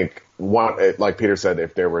 I think like Peter said,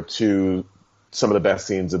 if there were some of the best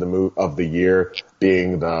scenes of the year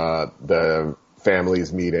being the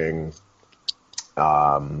families meeting,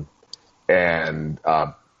 and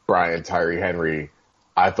Brian Tyree Henry.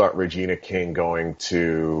 I thought Regina King going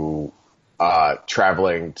to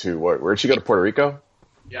traveling to where'd she go, to Puerto Rico?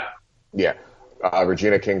 Yeah.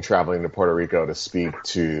 Regina King traveling to Puerto Rico to speak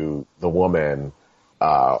to the woman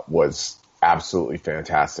was absolutely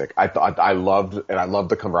fantastic. I loved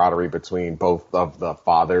the camaraderie between both of the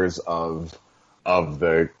fathers of of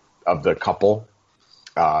the couple.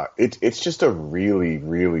 It's just a really,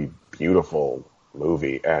 really beautiful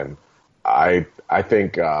movie, and I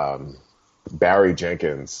think Barry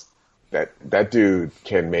Jenkins, that dude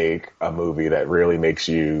can make a movie that really makes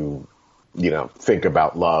you think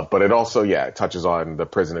about love, but it also it touches on the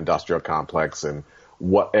prison industrial complex and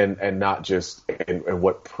what and not just and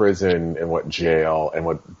what prison and what jail and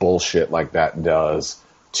what bullshit like that does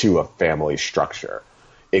to a family structure.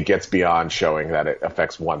 It gets beyond showing that it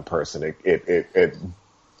affects one person. It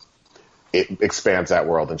expands that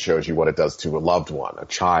world and shows you what it does to a loved one, a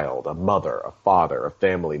child, a mother, a father, a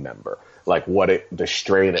family member, like the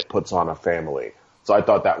strain it puts on a family. So I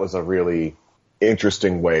thought that was a really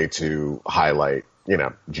interesting way to highlight,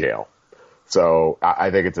 jail. So I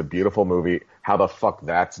think it's a beautiful movie. How the fuck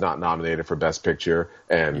that's not nominated for Best Picture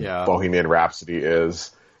and Bohemian Rhapsody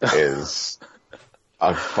is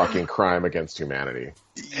a fucking crime against humanity.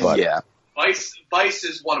 But, Vice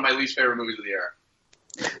is one of my least favorite movies of the year.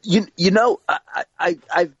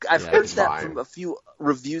 I've heard that from a few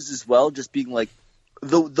reviews as well, just being like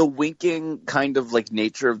the winking kind of like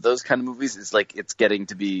nature of those kind of movies is like it's getting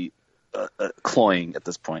to be cloying at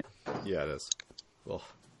this point. Yeah, it is. Well,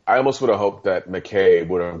 I almost would have hoped that McKay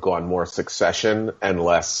would have gone more Succession and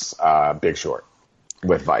less Big Short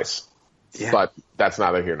with Vice. Yeah. But that's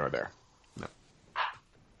neither here nor there. No.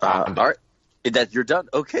 All right. That you're done.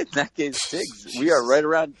 Okay, in that case, Tiggs, we are right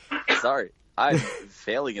around. Sorry, I'm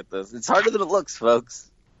failing at this. It's harder than it looks,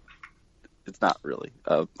 folks. It's not really.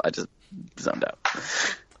 I just zoned out.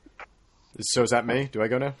 So is that me? Do I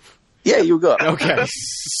go now? Yeah, you go. Okay.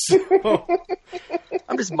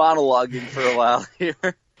 I'm just monologuing for a while here.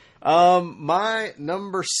 My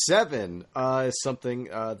number 7 is something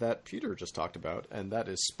that Peter just talked about, and that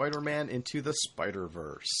is Spider-Man Into the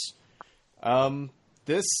Spider-Verse.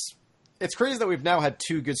 It's crazy that we've now had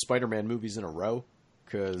 2 good Spider-Man movies in a row,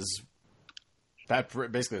 because that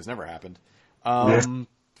basically has never happened. 1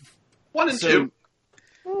 and 2.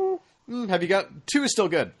 Have you got 2 is still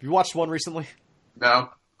good. Have you watched 1 recently? No.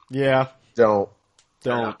 Yeah. Don't.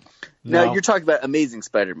 No. No, you're talking about Amazing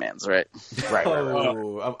Spider-Mans, right? Right.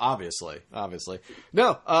 Obviously.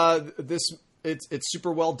 No, it's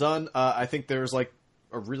super well done. I think there's like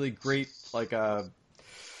a really great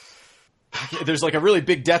there's like a really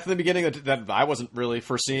big death in the beginning that I wasn't really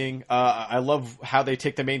foreseeing. I love how they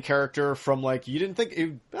take the main character from like you didn't think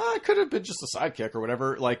it could have been just a sidekick or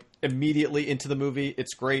whatever, like immediately into the movie.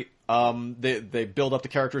 It's great. They build up the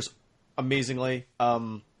characters amazingly.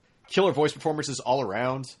 Killer voice performances all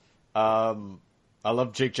around. I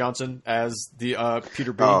love Jake Johnson as the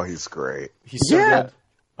Peter B. Oh, he's great. He's so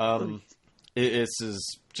good. It's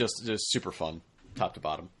just super fun, top to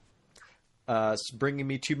bottom. It's bringing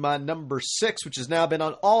me to my number 6, which has now been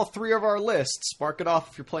on all 3 of our lists. Mark it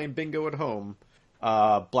off if you're playing bingo at home.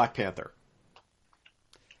 Black Panther.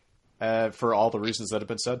 For all the reasons that have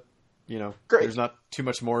been said. Great. There's not too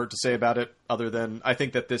much more to say about it other than I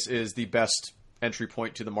think that this is the best entry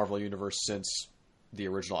point to the Marvel Universe since the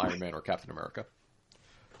original Iron Man or Captain America.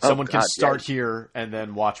 Someone can start here and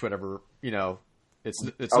then watch whatever, it's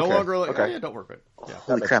no longer like, oh yeah, don't work with it. Yeah.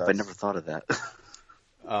 Holy crap, I never thought of that.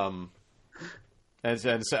 And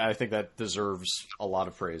so I think that deserves a lot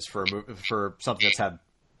of praise for something that's had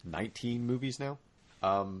 19 movies now.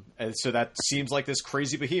 And so that seems like this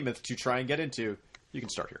crazy behemoth to try and get into. You can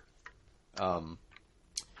start here.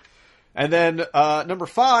 And then number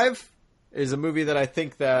 5 is a movie that I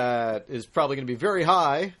think that is probably going to be very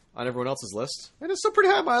high on everyone else's list. And it's still pretty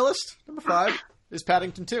high on my list. Number 5 is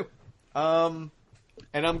Paddington 2. And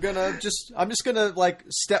I'm just gonna like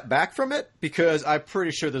step back from it because I'm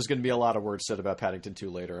pretty sure there's gonna be a lot of words said about Paddington 2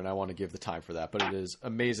 later, and I want to give the time for that. But it is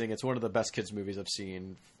amazing. It's one of the best kids movies I've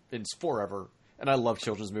seen in forever, and I love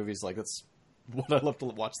children's movies. Like that's what I love to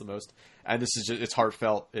watch the most. And this is it's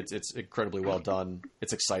heartfelt. It's incredibly well done.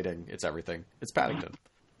 It's exciting. It's everything. It's Paddington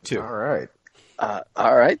 2. All right.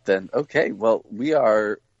 All right then. Okay. Well, we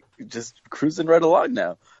are just cruising right along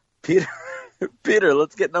now. Peter,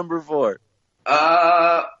 let's get number 4.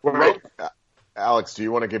 Wait, Alex, do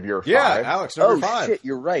you want to give your 5? Yeah, Alex, number 5. Shit,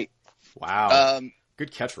 you're right. Wow.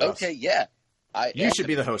 Good catch, Russ. Okay, yeah. You should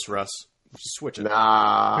be the host, Russ. Just switch it.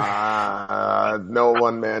 Nah, no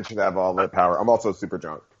one man should have all the power. I'm also super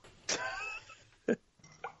drunk.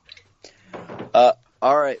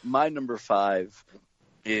 All right, my number 5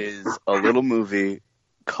 is a little movie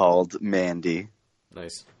called Mandy.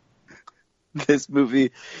 Nice. This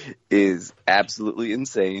movie is absolutely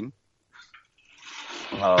insane.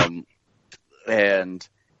 And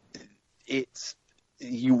it's,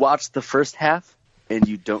 you watch the first half and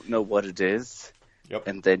you don't know what it is. Yep.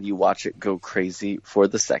 and then you watch it go crazy for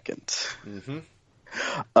the second. Mm-hmm.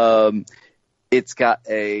 It's got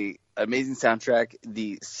a amazing soundtrack.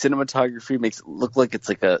 The cinematography makes it look like it's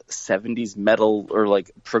like a 70s metal or like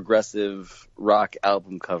progressive rock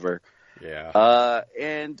album cover. Yeah.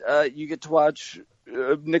 And you get to watch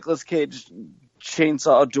Nicolas Cage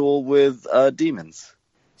chainsaw duel with demons.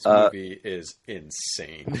 This movie is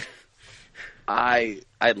insane. I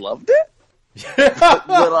loved it.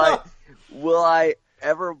 Will I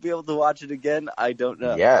ever be able to watch it again? I don't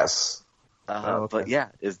know. Yes. Okay. But yeah,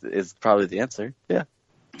 is probably the answer. Yeah.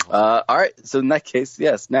 All right. So in that case,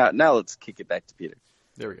 yes. Now let's kick it back to Peter.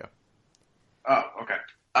 There we go. Oh, okay.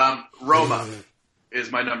 Roma is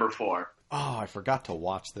my number 4. Oh, I forgot to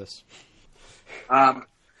watch this.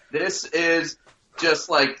 This is just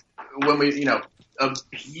like when we, a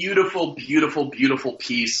beautiful, beautiful, beautiful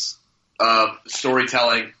piece of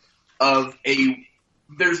storytelling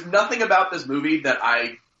there's nothing about this movie that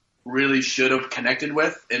I really should have connected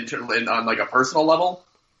with on like a personal level,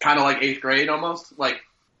 kind of like 8th grade almost. Like,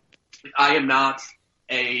 I am not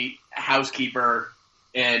a housekeeper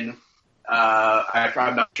in,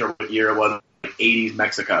 I'm not sure what year it was, like 80s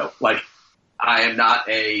Mexico. Like, I am not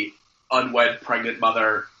a unwed pregnant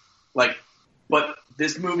mother. Like, but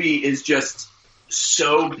this movie is just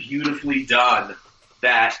so beautifully done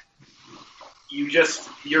that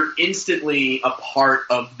you're instantly a part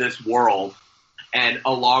of this world and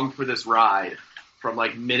along for this ride from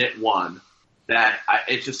like minute one. That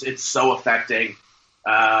it's so affecting.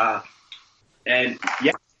 And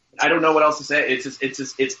yeah, I don't know what else to say.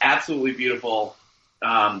 It's absolutely beautiful.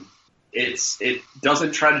 It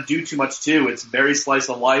doesn't try to do too much too. It's very slice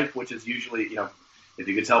of life, which is usually, if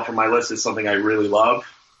you could tell from my list, is something I really love.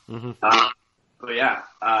 Mm-hmm. But yeah,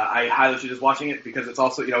 I highly suggest watching it because it's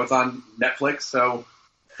also, it's on Netflix. So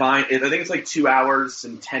I think it's like 2 hours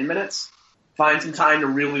and 10 minutes. Find some time to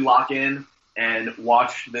really lock in and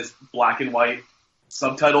watch this black and white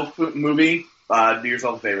subtitled movie. Do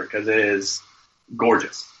yourself a favor because it is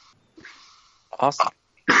gorgeous. Awesome.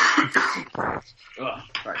 Ugh,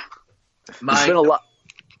 sorry. There's been a lot.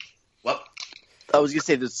 What? I was gonna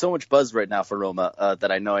say there's so much buzz right now for Roma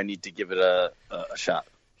that I know I need to give it a shot.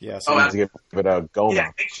 Yeah, Oh, Let's give it a go. Yeah,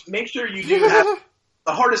 make sure you do have.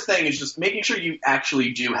 The hardest thing is just making sure you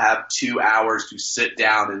actually do have 2 hours to sit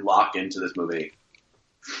down and lock into this movie.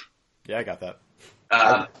 Yeah, I got that.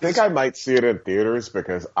 I think I might see it in theaters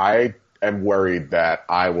because I am worried that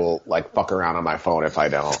I will like fuck around on my phone if I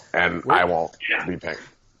don't, and I won't be paying.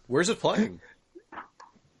 Where's it playing?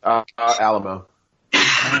 Alamo.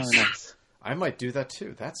 Oh, nice. I might do that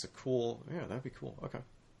too. That's a cool. Yeah, that'd be cool. Okay.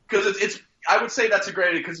 Because it's I would say that's a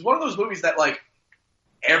great, because it's one of those movies that like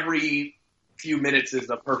every few minutes is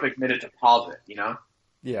the perfect minute to pause it,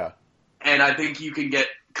 Yeah. And I think you can get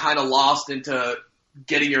kind of lost into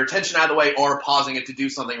getting your attention out of the way or pausing it to do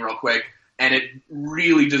something real quick, and it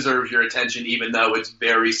really deserves your attention even though it's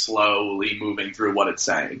very slowly moving through what it's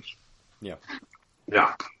saying. Yeah.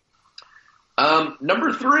 Yeah.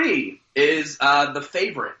 Number 3 is The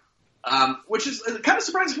Favorite, which is kind of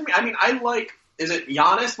surprising for me. I mean, is it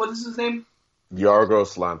Giannis? What is his name?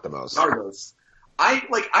 Yorgos Lanthimos. Yorgos. I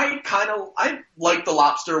like The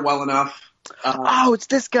Lobster well enough. Oh, it's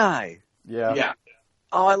this guy. Yeah. Yeah.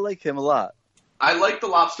 Oh, I like him a lot. I like The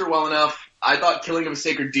Lobster well enough. I thought Killing of a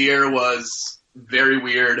Sacred Deer was very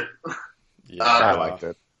weird. Yeah. I liked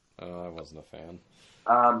it. I wasn't a fan.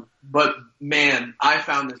 But man, I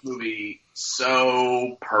found this movie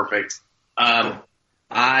so perfect. I'm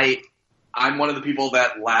one of the people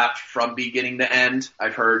that laughed from beginning to end.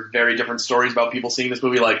 I've heard very different stories about people seeing this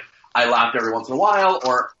movie. Like, I laughed every once in a while,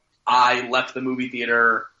 or I left the movie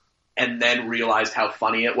theater and then realized how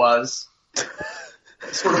funny it was.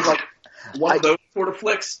 Sort of like one of those sort of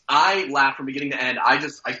flicks. I laughed from beginning to end. I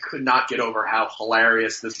could not get over how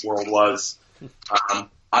hilarious this world was. I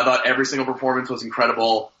thought every single performance was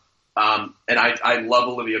incredible. And I love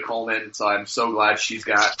Olivia Colman, so I'm so glad she's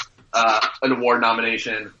got an award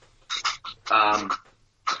nomination.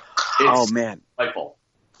 Oh man, delightful.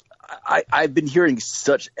 I've been hearing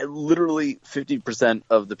literally 50%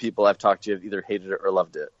 of the people I've talked to have either hated it or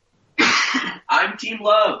loved it. I'm Team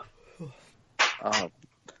Love. Oh,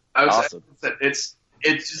 Awesome. awesome.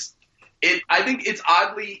 I think it's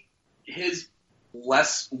oddly his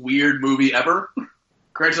less weird movie ever.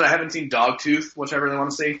 Granted, I haven't seen Dogtooth, which I really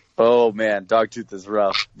want to see. Oh man, Dogtooth is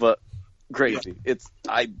rough, but crazy.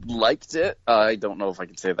 I liked it. I don't know if I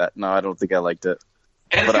can say that. No, I don't think I liked it,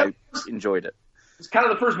 but I enjoyed it. It's kind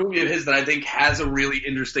of the first movie of his that I think has a really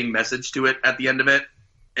interesting message to it at the end of it,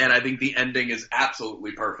 and I think the ending is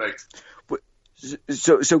absolutely perfect.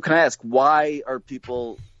 So can I ask, why are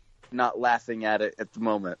people not laughing at it at the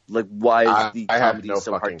moment? Like, why is the I have comedy no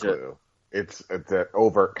so fucking hard to? clue. It's an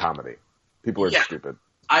overt comedy. People are Yeah. stupid.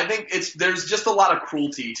 I think there's just a lot of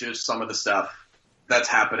cruelty to some of the stuff that's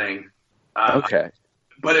happening. Okay.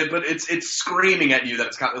 But it's screaming at you that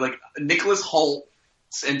it's kind of like Nicholas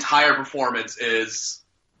Holt's entire performance is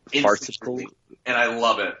Farcical. insane, and I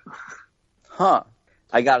love it. Huh.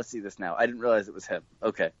 I gotta see this now. I didn't realize it was him.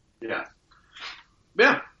 Okay. Yeah.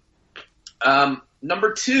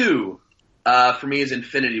 Number 2 for me is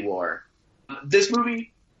Infinity War. This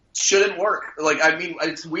movie shouldn't work. Like, I mean,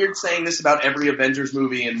 it's weird saying this about every Avengers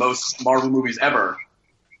movie and most Marvel movies ever.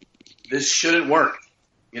 This shouldn't work.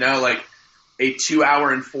 You know, like a 2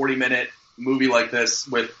 hour and 40-minute movie like this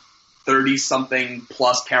with 30-something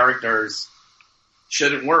plus characters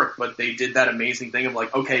shouldn't work. But they did that amazing thing of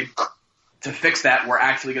like, okay, to fix that, we're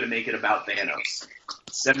actually going to make it about Thanos.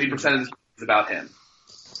 70% of this is about him.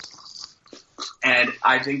 And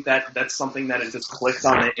I think that's something that it just clicks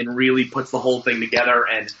on it and really puts the whole thing together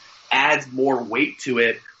and adds more weight to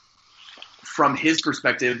it from his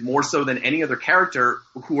perspective, more so than any other character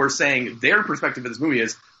who are saying their perspective of this movie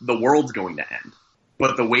is the world's going to end.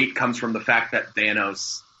 But the weight comes from the fact that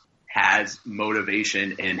Thanos has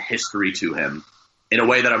motivation and history to him in a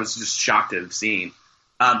way that I was just shocked to have seen.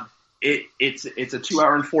 It's a 2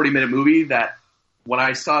 hour and 40-minute movie that when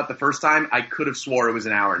I saw it the first time, I could have swore it was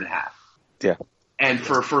an hour and a half. Yeah. And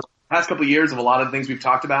for the past couple of years of a lot of the things we've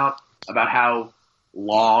talked about how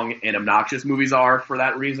long and obnoxious movies are for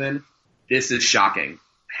that reason, this is shocking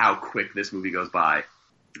how quick this movie goes by.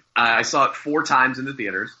 I saw it 4 times in the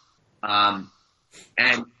theaters, and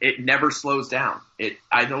it never slows down.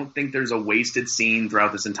 I don't think there's a wasted scene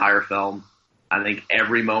throughout this entire film. I think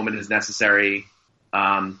every moment is necessary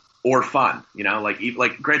or fun. You know,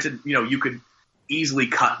 like granted, you know, you could easily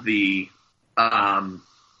cut the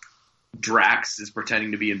Drax is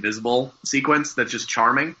pretending to be invisible sequence that's just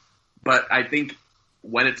charming. But I think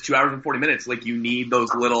when it's 2 hours and 40 minutes, like, you need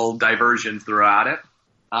those little diversions throughout it.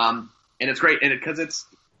 And it's great. And because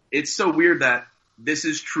it's so weird that this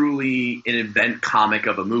is truly an event comic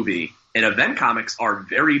of a movie. And event comics are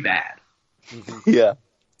very bad. Yeah.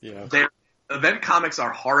 Yeah. Event comics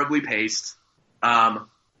are horribly paced,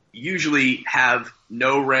 usually have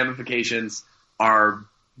no ramifications, are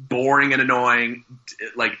boring and annoying.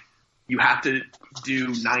 Like, you have to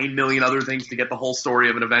do 9 million other things to get the whole story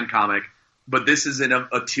of an event comic. But this is in a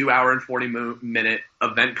 2 hour and 40-minute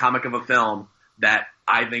event comic of a film that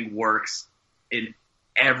I think works in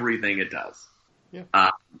everything it does.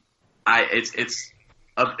 Yeah. It's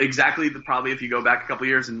exactly probably if you go back a couple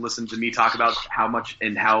years and listen to me talk about how much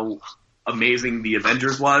and how amazing the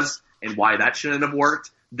Avengers was and why that shouldn't have worked.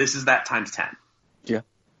 This is that times 10. Yeah.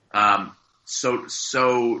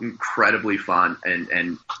 So incredibly fun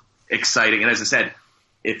and exciting. And as I said,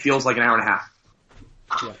 it feels like an hour and a half.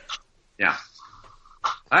 Yeah. Yeah.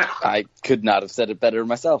 All right. I could not have said it better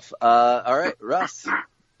myself. All right, Russ,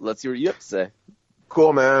 let's hear what you have to say.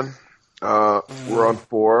 Cool, man. We're on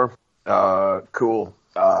 4. Cool.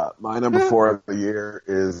 My number 4 of the year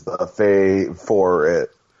is the Faye for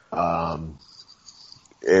It.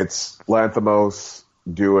 It's Lanthimos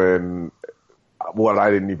doing what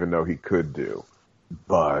I didn't even know he could do.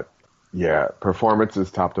 But, yeah,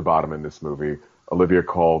 performances top to bottom in this movie. Olivia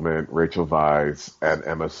Colman, Rachel Weisz, and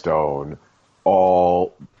Emma Stone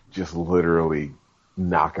all just literally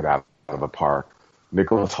knock it out of the park.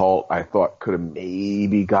 Nicholas Hoult, I thought, could have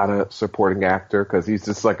maybe got a supporting actor because he's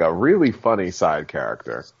just like a really funny side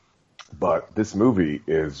character. But this movie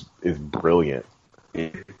is brilliant.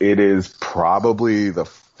 It is probably the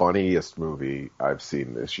funniest movie I've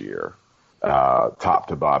seen this year, top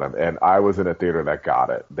to bottom. And I was in a theater that got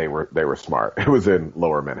it. They were smart. It was in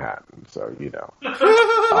Lower Manhattan, so you know.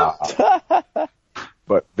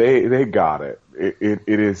 But they got it. It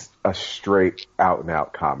is a straight out and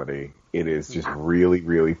out comedy. It is just really,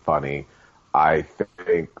 really funny. I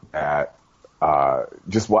think that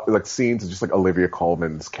just like scenes, just like Olivia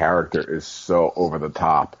Colman's character is so over the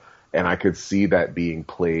top, and I could see that being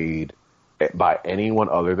played by anyone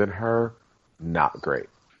other than her. Not great.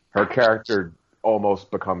 Her character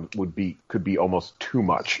almost could be almost too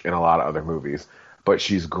much in a lot of other movies, but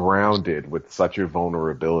she's grounded with such a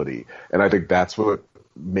vulnerability, and I think that's what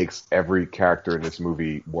makes every character in this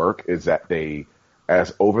movie work. Is that they,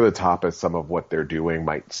 as over the top as some of what they're doing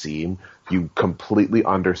might seem, you completely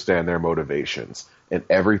understand their motivations, and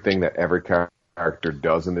everything that every character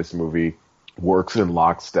does in this movie works in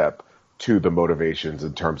lockstep to the motivations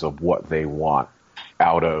in terms of what they want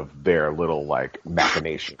out of their little like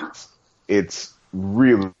machinations. It's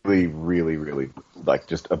really, really, really like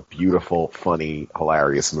just a beautiful, funny,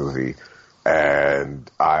 hilarious movie. And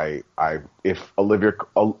I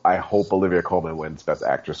hope Olivia Colman wins Best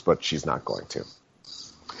Actress, but she's not going to.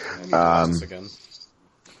 I need to watch this again.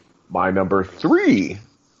 My number 3,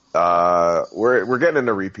 we're getting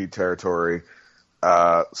into repeat territory.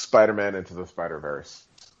 Spider-Man Into the Spider-Verse.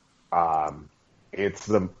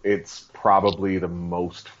 It's probably the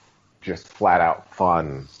most just flat out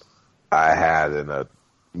fun I had in a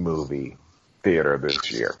movie theater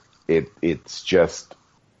this year. It's just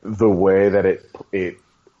the way that it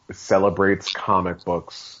celebrates comic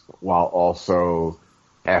books while also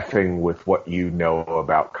effing with what you know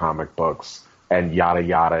about comic books and yada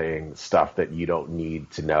yadaing stuff that you don't need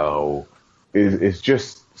to know is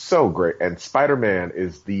just so great. And Spider-Man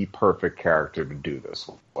is the perfect character to do this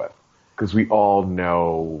with, because we all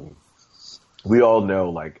know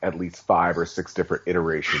like at least 5 or 6 different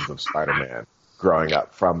iterations of Spider-Man growing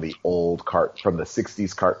up, from the from the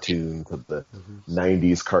 60s cartoon to the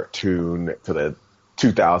 90s cartoon to the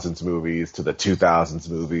 2000s movies to the 2000s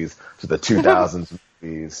movies to the 2000s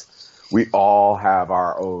movies. We all have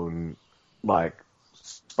our own like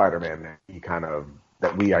Spider-Man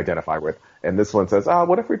that we identify with. And this one says,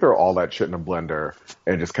 what if we throw all that shit in a blender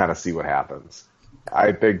and just kind of see what happens?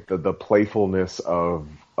 I think the playfulness of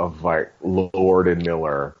like Lord and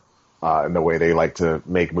Miller and the way they like to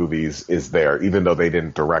make movies is there, even though they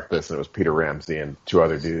didn't direct this and it was Peter Ramsey and 2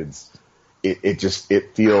 other dudes.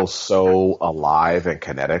 It feels so alive and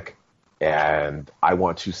kinetic, and I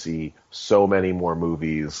want to see so many more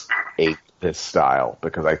movies ape this style,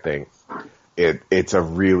 because I think it's a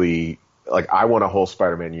really, like, I want a whole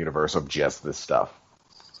Spider-Man universe of just this stuff.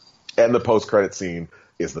 And the post-credit scene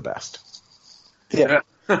is the best. Yeah.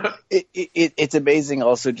 It's amazing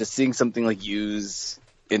also just seeing something like use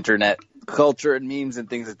internet culture and memes and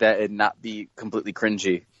things like that and not be completely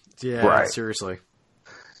cringy. Yeah, right. Seriously.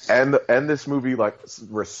 And this movie like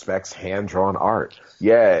respects hand-drawn art.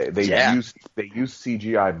 Yeah, they use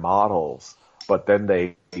CGI models, but then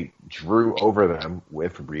they drew over them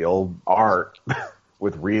with real art,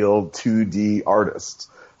 with real 2D artists.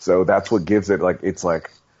 So that's what gives it like, it's like,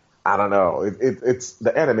 I don't know. It's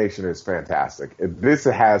the animation is fantastic.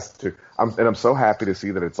 I'm so happy to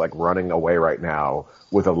see that it's like running away right now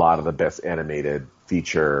with a lot of the best animated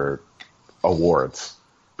feature awards,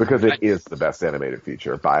 because it is the best animated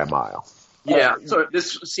feature by a mile. Yeah. So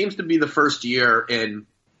this seems to be the first year in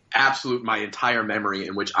my entire memory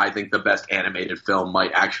in which I think the best animated film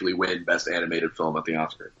might actually win best animated film at the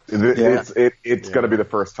Oscar. It's going to be the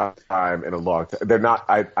first time in a long time. They're not.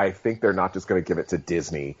 I think they're not just going to give it to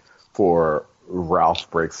Disney for Ralph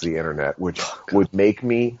Breaks the Internet, which would make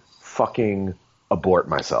me fucking abort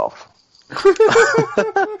myself. And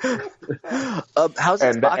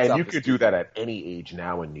you could do that at any age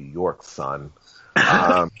now in New York, son.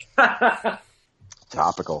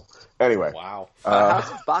 Topical. Anyway, wow. How's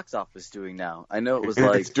the box office doing now? I know it was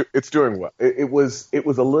it's doing well. It was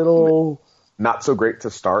a little not so great to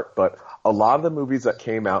start, but a lot of the movies that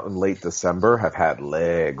came out in late December have had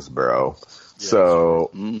legs, bro. Yeah,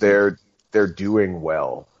 so they're doing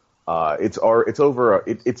well. It's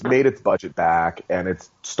made its budget back, and it's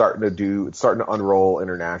starting to unroll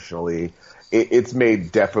internationally. It's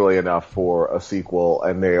made definitely enough for a sequel,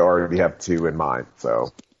 and they already have 2 in mind.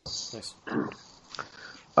 So, nice.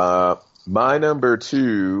 My number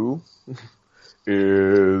 2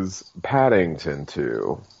 is Paddington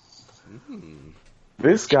 2.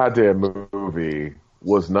 This goddamn movie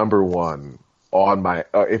was number 1 on my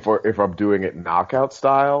if I'm doing it knockout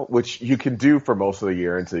style, which you can do for most of the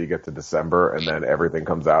year until you get to December, and then everything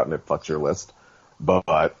comes out and it fucks your list.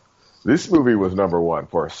 But this movie was number 1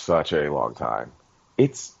 for such a long time.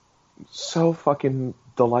 It's so fucking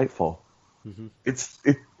delightful. Mm-hmm.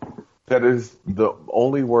 That is the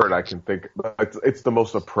only word I can think. It's the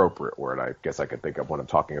most appropriate word I guess I could think of when I'm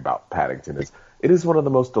talking about Paddington. It is one of the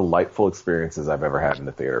most delightful experiences I've ever had in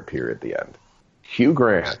the theater. Period. The end. Hugh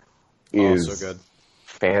Grant is so good.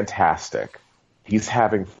 Fantastic. He's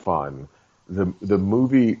having fun. The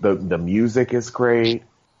movie, the music is great.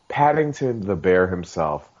 Paddington the bear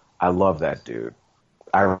himself, I love that dude.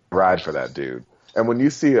 I ride for that dude. And when you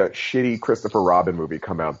see a shitty Christopher Robin movie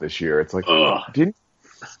come out this year, it's like,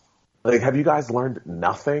 have you guys learned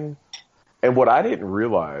nothing? And what I didn't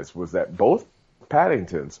realize was that both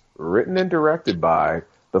Paddingtons, written and directed by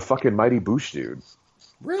the fucking Mighty Boosh dude.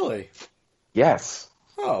 Really? Yes.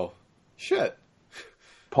 Oh, shit.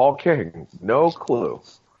 Paul King, no clue.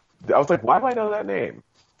 I was like, why do I know that name?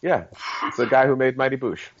 Yeah, it's the guy who made Mighty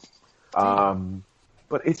Boosh.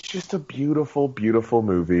 But it's just a beautiful, beautiful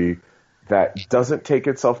movie that doesn't take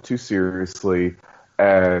itself too seriously,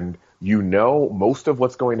 and you know most of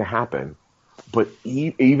what's going to happen, But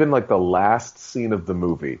even like the last scene of the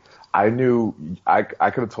movie, I knew I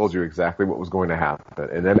could have told you exactly what was going to happen.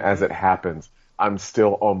 And then as it happens, I'm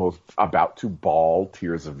still almost about to bawl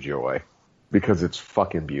tears of joy because it's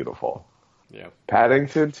fucking beautiful. Yeah.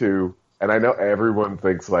 Paddington 2, and I know everyone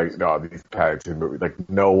thinks like, no, these Paddington movies, like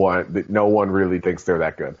no one really thinks they're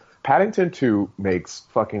that good. Paddington 2 makes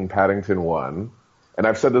fucking Paddington 1, and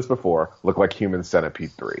I've said this before, look like Human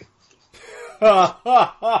Centipede 3. That's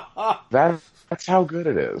how good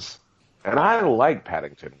it is. And I like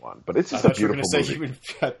Paddington 1, but it's just a beautiful movie.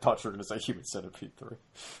 I thought you were going to say Human Centipede 3.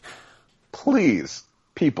 Please,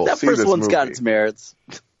 people, That see first this one's movie. got its merits.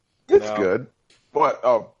 It's No. good. But,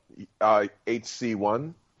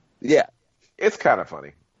 HC1, Yeah. it's kind of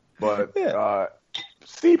funny. But Yeah.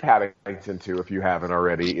 see Paddington 2 if you haven't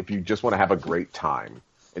already, if you just want to have a great time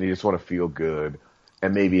and you just want to feel good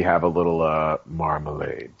and maybe have a little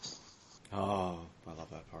marmalade. Oh, I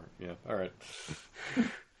love that part. Yeah. All right.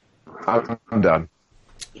 I'm done.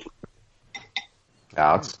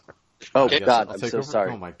 Alex? Oh, I guess God, I'll I'm take so over.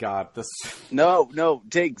 sorry. Oh my God, this. No,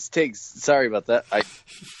 Tiggs. Sorry about that.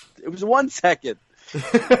 It was 1 second.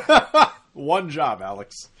 One job,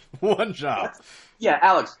 Alex. One job. Yeah,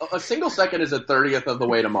 Alex, a single second is a 30th of the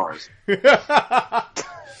way to Mars. Thank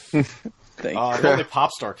The only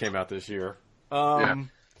pop star came out this year.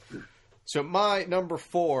 So my number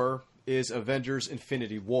 4 is Avengers: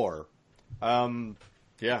 Infinity War.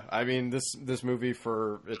 Yeah, I mean this movie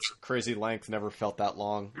for its crazy length never felt that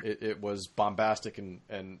long. It was bombastic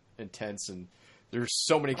and intense, and there's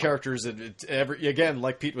so many characters that again,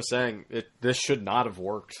 like Pete was saying, this should not have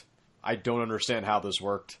worked. I don't understand how this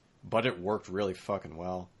worked, but it worked really fucking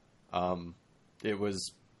well. It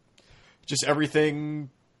was just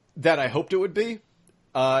everything that I hoped it would be.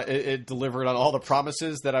 It delivered on all the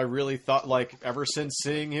promises that I really thought, like, ever since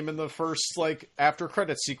seeing him in the first, like, after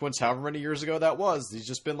credits sequence, however many years ago that was. He's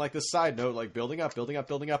just been, like, this side note, like, building up,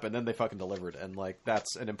 and then they fucking delivered. And, like,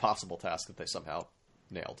 that's an impossible task that they somehow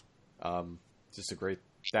nailed. Just a great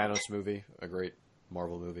Thanos movie, a great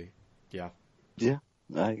Marvel movie. Yeah. Yeah,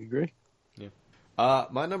 I agree. Yeah.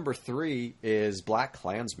 My number 3 is Black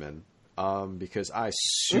Klansman. Because I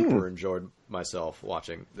super enjoyed myself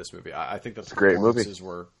watching this movie. I think that the great movie. performances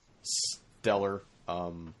were stellar.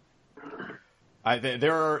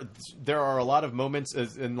 There are a lot of moments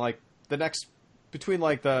in like the next between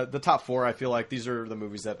like the top 4. I feel like these are the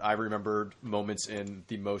movies that I remembered moments in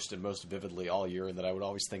the most and most vividly all year, and that I would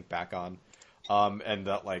always think back on. And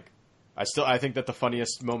that like I think that the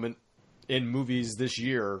funniest moment in movies this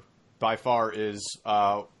year by far is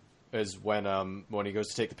when he goes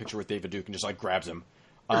to take the picture with David Duke and just like grabs him.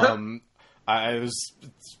 I was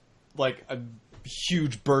like a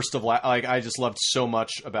huge burst of like I just loved so much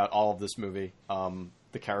about all of this movie.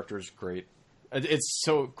 The character's great. It's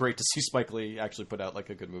so great to see Spike Lee actually put out like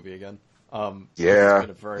a good movie again. It's been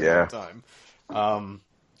a very long time.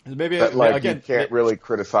 Maybe But, like, again, you can't really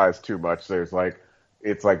criticize too much. There's like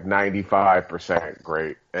it's like 95%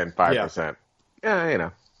 great and 5%. Yeah, you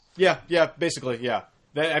know. Yeah, basically, yeah.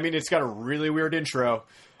 I mean, it's got a really weird intro.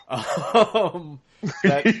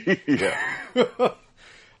 Yeah.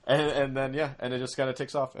 and then and it just kind of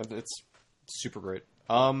takes off, and it's super great.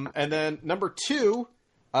 And then number 2,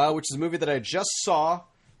 which is a movie that I just saw,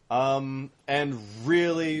 and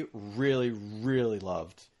really, really, really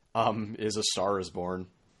loved, is A Star Is Born.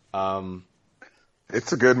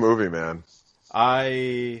 It's a good movie, man.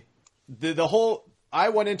 I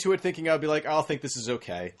went into it thinking I'd be like, I'll think this is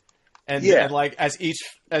okay. And like as each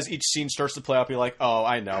scene starts to play out, be like, oh,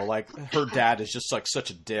 I know, like her dad is just like such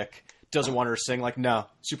a dick, doesn't want her to sing. Like, no,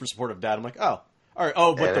 super supportive dad. I'm like, oh, all right.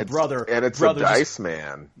 Oh, but the brother, and it's brother the Dice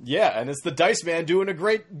Man. Yeah, and it's the Dice Man doing a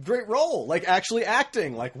great role, like actually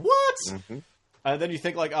acting. Like what? Mm-hmm. And then you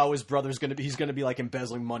think like, oh, his brother's he's gonna be like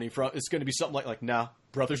embezzling money from. It's gonna be something like no,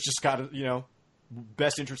 brother's just got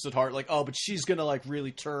best interest at heart. Like, oh, but she's gonna like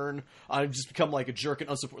really turn on, just become like a jerk and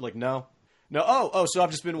unsupportive. Like, no. Oh, so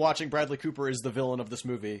I've just been watching Bradley Cooper is the villain of this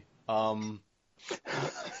movie. And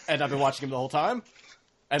I've been watching him the whole time.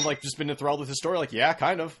 And, like, just been enthralled with his story. Like, yeah,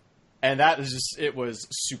 kind of. And that is just, it was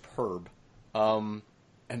superb. And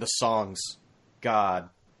the songs, God,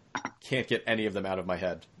 can't get any of them out of my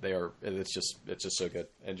head. It's just so good.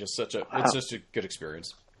 And just it's just a good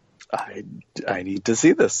experience. I need to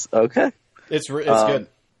see this. Okay. It's good.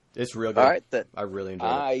 It's real good. All right, then. I really enjoyed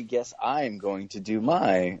it. I guess I'm going to do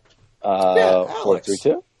my... Alex. 4, 3,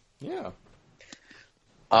 2? Yeah.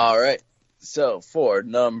 All right. So for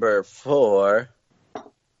number 4,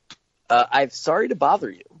 I'm sorry to bother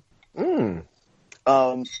you.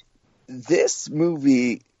 This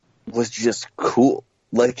movie was just cool.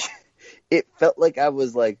 Like, it felt like I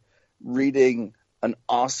was like reading an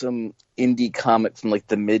awesome indie comic from like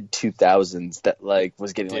the mid 2000s that like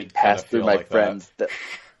was getting like passed through my friends that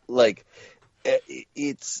like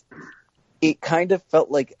it kind of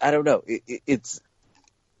felt like, I don't know, it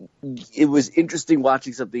was interesting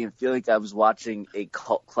watching something and feeling like I was watching a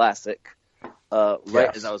cult classic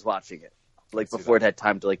as I was watching it, like before it had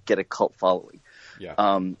time to like get a cult following.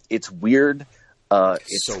 Yeah. It's weird.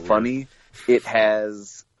 It's so funny. Weird. It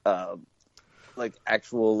has like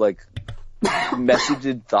actual like message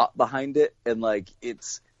and thought behind it, and like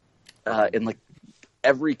it's and like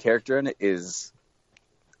every character in it is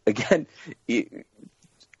again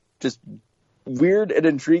just weird and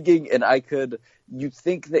intriguing, and you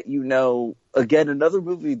think that again another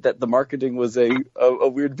movie that the marketing was a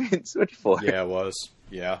weird bait and switch for. Yeah, it was.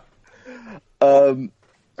 Yeah. And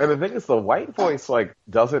the thing is, the white voice like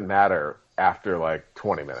doesn't matter after like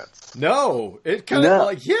 20 minutes. No, it kind of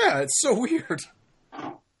like it's so weird.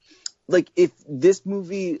 Like, if this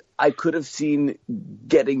movie I could have seen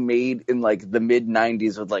getting made in like the mid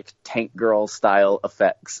 90s with like Tank Girl style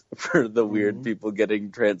effects for the weird people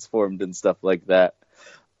getting transformed and stuff like that.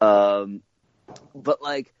 But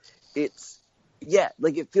like it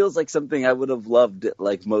feels like something I would have loved at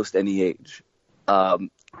like most any age. And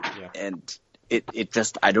it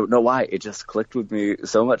just, I don't know why, it just clicked with me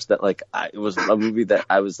so much that like it was a movie that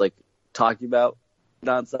I was like talking about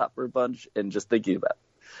nonstop for a bunch and just thinking about.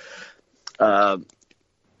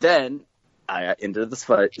 Then I got into the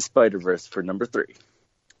Spider-Verse for number 3.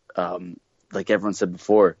 Like everyone said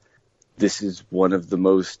before, this is one of the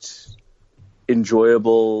most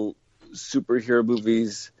enjoyable superhero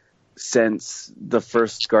movies since the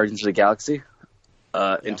first Guardians of the Galaxy,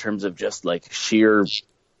 in terms of just like sheer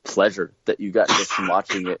pleasure that you got just from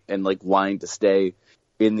watching it and like wanting to stay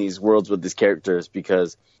in these worlds with these characters,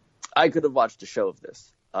 because I could have watched a show of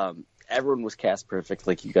this. Everyone was cast perfect,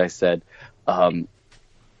 like you guys said.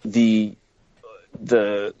 The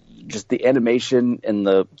animation and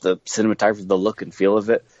the cinematography, the look and feel of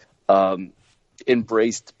it,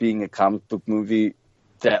 embraced being a comic book movie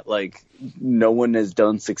that like no one has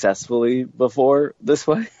done successfully before this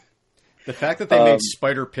way. The fact that they made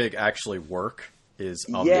Spider-Pig actually work is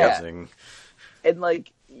amazing. Yeah. And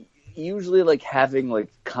like usually like having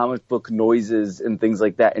like comic book noises and things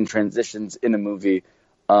like that and transitions in a movie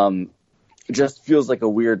just feels like a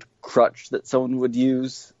weird crutch that someone would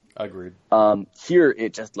use. Agreed. Here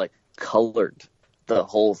it just like colored the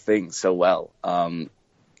whole thing so well.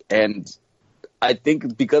 And I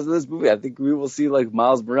think because of this movie, I think we will see like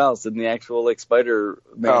Miles Morales in the actual like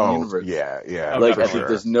Spider-Man universe. Yeah. Like I think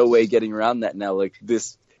there's no way getting around that now. Like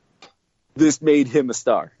this made him a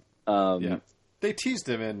star. They teased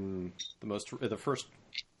him in the first.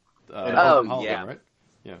 Holiday, right?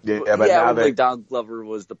 Yeah. But now like Donald Glover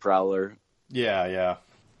was the Prowler. Yeah.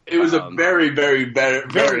 It was a very, very,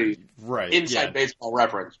 very right inside baseball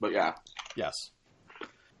reference, but yeah. Yes.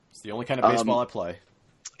 It's the only kind of baseball I play.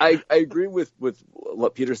 I agree with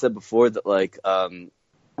what Peter said before, that like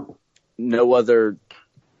no other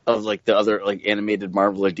of like the other like animated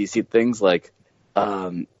Marvel or DC things, like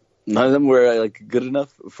none of them were like good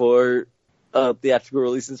enough for theatrical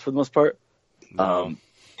releases for the most part. No.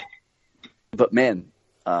 But man,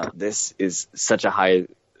 this is such a high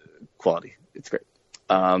quality. It's great.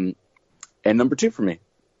 And number 2 for me,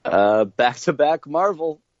 back-to-back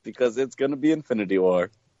Marvel, because it's going to be Infinity War.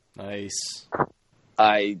 Nice.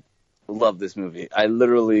 I love this movie. I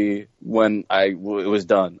literally, when it was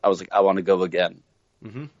done, I was like, I want to go again.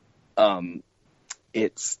 Mm-hmm.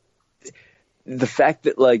 It's the fact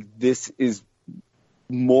that like this is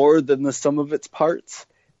more than the sum of its parts,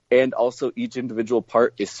 and also each individual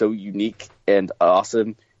part is so unique and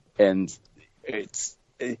awesome, and it's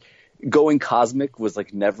going cosmic was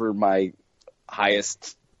like never my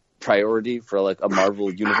highest priority for like a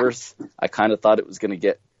Marvel universe. I kind of thought it was going to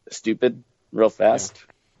get stupid real fast.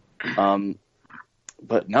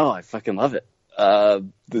 But no, I fucking love it.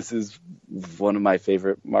 This is one of my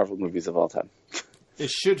favorite Marvel movies of all time. It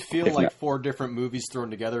should feel like 4 different movies thrown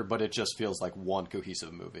together, but it just feels like one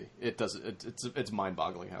cohesive movie. It does. It's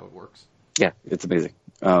mind-boggling how it works. Yeah, it's amazing.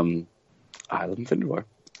 I love Infinity War.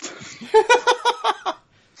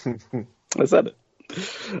 I said it.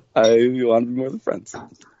 I want to be more than friends.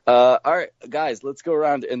 All right, guys, let's go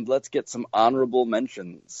around and let's get some honorable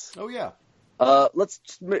mentions. Oh, yeah. Let's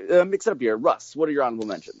mix it up here. Russ, what are your honorable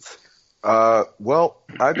mentions? Well,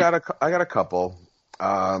 I got a couple.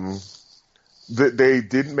 They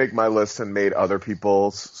didn't make my list and made other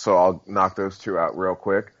people's, so I'll knock those 2 out real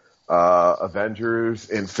quick. Avengers,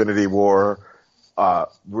 Infinity War,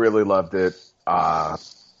 really loved it.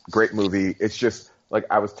 Great movie. It's just like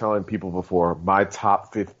I was telling people before, my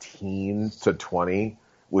top 15 to 20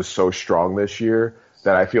 was so strong this year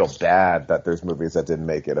that I feel bad that there's movies that didn't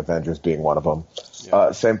make it, Avengers being one of them.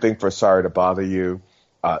 Yeah. Same thing for Sorry to Bother You.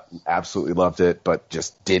 Absolutely loved it, but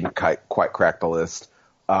just didn't quite crack the list.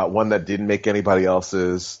 One that didn't make anybody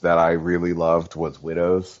else's that I really loved was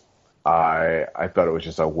Widows. I thought it was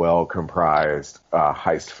just a well-comprised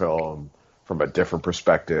heist film from a different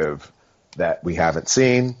perspective that we haven't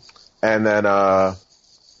seen. And then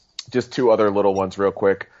just two other little ones real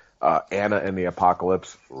quick. Anna and the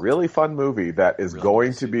Apocalypse, really fun movie that is really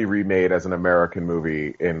going to be remade as an American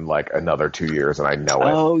movie in like another 2 years, and I know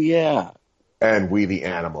it. Oh, yeah. And We the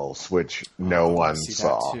Animals, which no one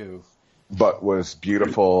saw, too. but was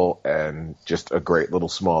beautiful and just a great little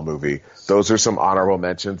small movie. Those are some honorable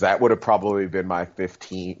mentions. That would have probably been my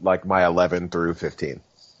 15, like my 11 through 15.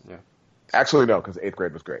 Yeah. Actually, no, because 8th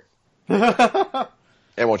grade was great.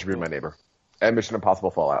 And Won't You Be My Neighbor? And Mission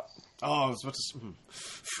Impossible Fallout. Oh, I was about to...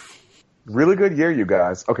 Really good year, you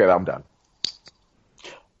guys. Okay, I'm done.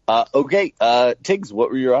 Okay, Tiggs, what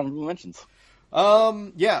were your honorable mentions?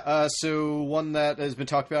 So one that has been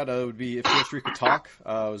talked about would be If History Could Talk. It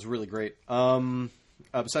was really great.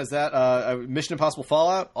 Besides that, Mission Impossible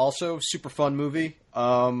Fallout, also super fun movie.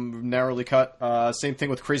 Narrowly cut. Same thing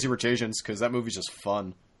with Crazy Rich Asians, because that movie's just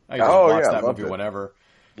fun. I can just watch that movie whenever.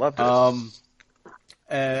 Loved it.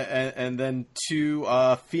 And then two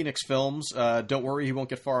Phoenix films, Don't Worry, He Won't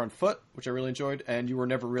Get Far on Foot, which I really enjoyed, and You Were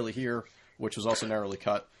Never Really Here, which was also narrowly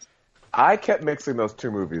cut. I kept mixing those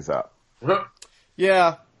two movies up.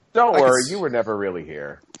 Yeah. Don't worry, You Were Never Really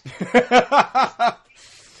Here.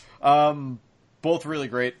 Both really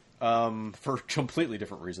great, for completely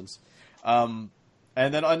different reasons. And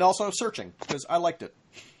also Searching, because I liked it.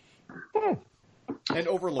 And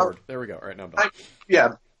Overlord. There we go. All right, now I'm done. Yeah.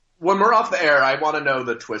 When we're off the air, I want to know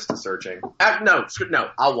the twist to Searching. No,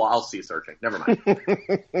 I'll see Searching. Never mind.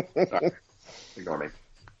 Sorry. Ignore me.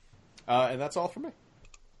 And that's all for me.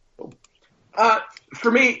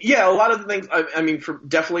 For me, yeah, a lot of the things,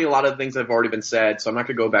 definitely a lot of the things have already been said, so I'm not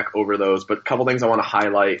going to go back over those, but a couple things I want to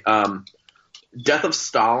highlight. Death of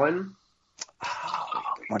Stalin. I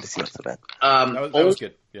want to see that so bad. That was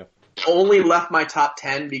good, yeah. Only left my top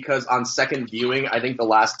 10 because on second viewing, I think the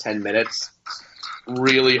last 10 minutes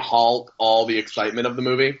really halt all the excitement of the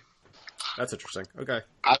movie. That's interesting. Okay.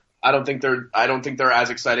 I don't think they're as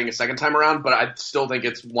exciting a second time around, but I still think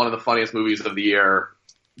it's one of the funniest movies of the year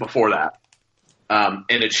before that. And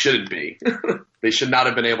it shouldn't be. They should not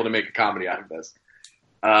have been able to make a comedy out of this.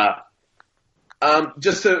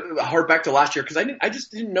 Just to hark back to last year, because I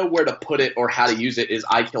just didn't know where to put it or how to use it, is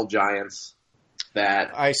I Kill Giants.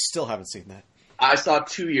 That I still haven't seen that. I saw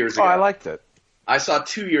 2 years ago. Oh, I liked it. I saw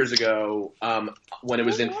 2 years ago when it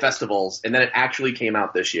was in festivals, and then it actually came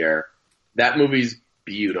out this year. That movie's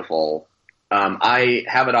beautiful. I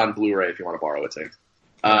have it on Blu-ray if you want to borrow it, too.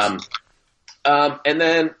 And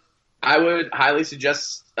then I would highly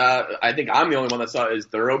suggest, I think I'm the only one that saw it, is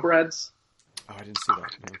Thoroughbreds. Oh, I didn't see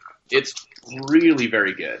that. No. It's really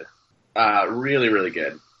very good. Really, really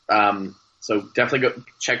good. So definitely go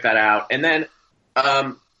check that out. And then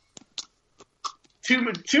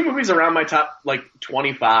two movies around my top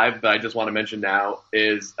 25 that I just want to mention now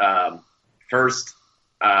is first,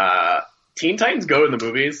 Teen Titans Go in the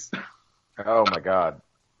movies. Oh my god.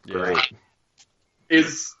 Yeah. Great. It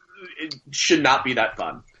should not be that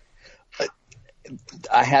fun.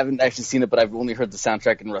 I haven't actually seen it, but I've only heard the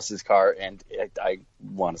soundtrack in Russ's car, and I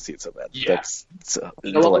want to see it so bad. Yeah. That's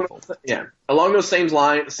delightful. Along those same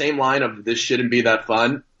line of this shouldn't be that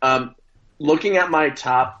fun. Looking at my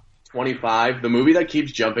top 25, the movie that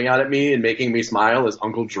keeps jumping out at me and making me smile is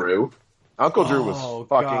Uncle Drew. Uncle Drew was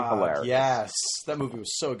fucking hilarious. Yes, that movie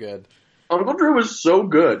was so good. Uncle Drew was so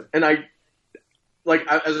good, and as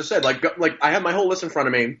I said, I have my whole list in front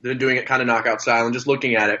of me, doing it kind of knockout style, and just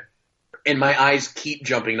looking at it, and my eyes keep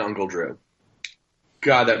jumping to Uncle Drew.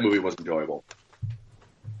 God, that movie was enjoyable.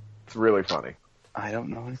 It's really funny. I don't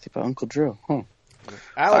know anything about Uncle Drew. Huh.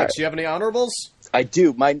 Alex, do you have any honorables? I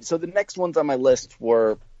do. So the next ones on my list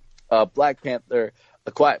were Black Panther,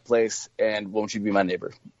 A Quiet Place, and Won't You Be My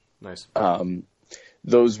Neighbor. Nice.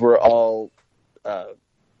 Those were all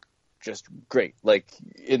just great,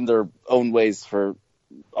 in their own ways for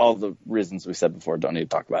all the reasons we said before. Don't need to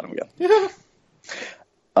talk about them again.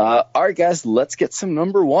 All right, guys, let's get some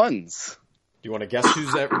number ones. Do you want to guess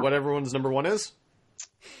what everyone's number one is?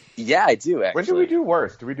 Yeah, I do, actually. When do we do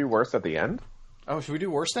worst? Do we do worst at the end? Oh, should we do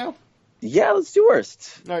worst now? Yeah, let's do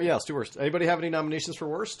worst. No, yeah, let's do worst. Anybody have any nominations for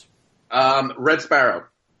worst? Red Sparrow.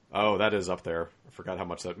 Oh, that is up there. I forgot how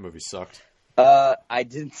much that movie sucked. I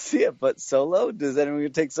didn't see it, but Solo? Does anyone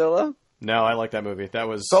take Solo? No, I like that movie.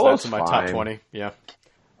 That's Solo's in my top fine. 20. Yeah.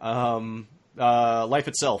 Life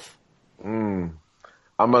Itself. I'm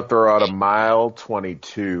gonna throw out a Mile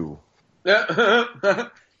 22. I'm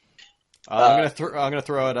gonna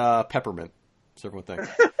throw out Peppermint. So everyone thinks.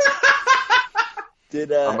 I'm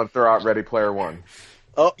gonna throw out Ready Player One.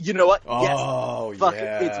 Oh, you know what? Oh, Yes. Fuck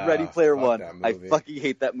yeah. it. It's Ready Player Fuck One. that I movie. fucking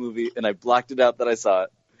hate that movie, and I blocked it out that I saw it.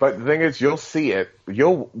 But the thing is, you'll see it.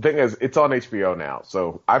 Thing is, it's on HBO now,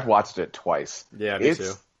 so I've watched it twice. Yeah, me it's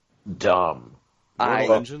too. dumb.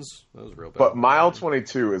 Mortal Engines? That was real bad. But Mile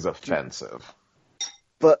 22 is offensive.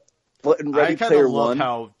 But in Ready I kind Player of love One,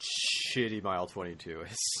 how shitty Mile 22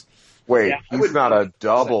 is. Wait, Yeah, I he's would- not a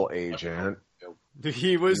double agent.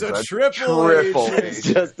 He was He's a a triple triple agent. it's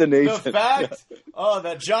just an The agent. fact,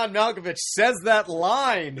 that John Malkovich says that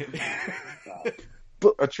line.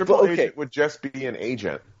 A triple okay. agent would just be an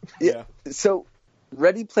agent. Yeah. So,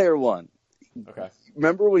 Ready Player One. Okay.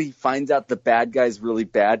 Remember when he finds out the bad guy's really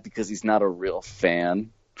bad because he's not a real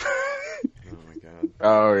fan? Oh my god.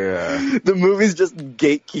 Oh yeah. The movie's just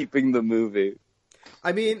gatekeeping the movie.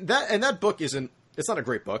 I mean that book isn't. It's not a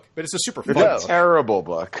great book, but it's a super fun It's No. book. a terrible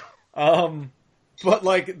book. But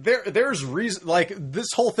like there's reason like this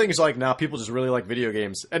whole thing is like now people just really like video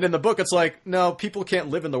games, and in the book it's like no, people can't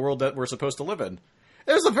live in the world that we're supposed to live in.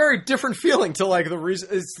 There's a very different feeling to like the reason.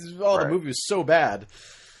 The Right. movie was so bad.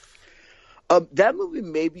 That movie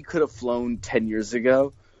maybe could have flown 10 years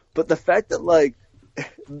ago, but the fact that like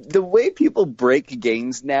the way people break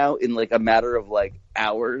games now in like a matter of like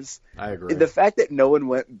hours, I agree. the fact that no one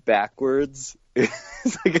went backwards is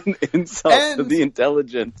like an insult to And- the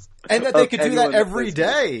intelligence. And that they of could do anyone that every plays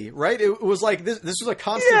day, right? It was like this was a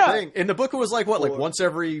constant Yeah. thing. In the book, it was like what, like once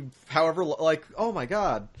every however, like oh my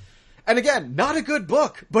god. And again, not a good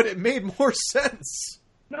book, but it made more sense.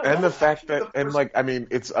 And the fact that, and like, I mean,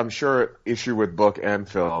 it's, I'm sure, an issue with book and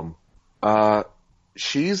film.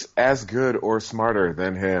 She's as good or smarter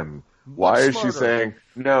than him. Why is she smarter. saying,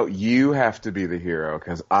 no, you have to be the hero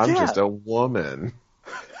because I'm Yeah. just a woman?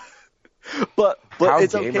 But How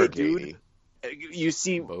it's okay, Gamergate-y. dude. You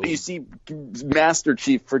see Master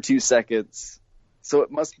Chief for 2 seconds, so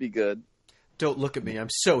it must be good. Don't look at me. I'm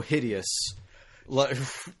so hideous. Like,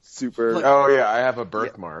 Super. Like- Oh yeah, I have a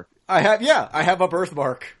birthmark. I have a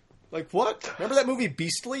birthmark. Like what? Remember that movie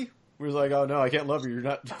Beastly? Where he's like, oh no, I can't love you.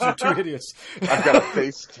 You're too hideous. I've got a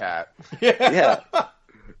face tat. yeah.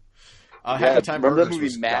 Happy Time Remember Murders that movie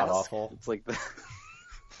was Mask? god-awful. It's like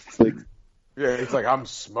it's like Yeah, it's like I'm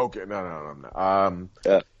smoking. No, I'm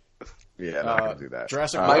not. Yeah, not gonna do that.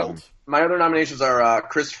 Jurassic My, World. my other nominations are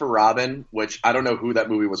Christopher Robin, which I don't know who that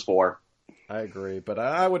movie was for, I agree, but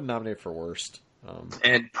I would nominate for worst.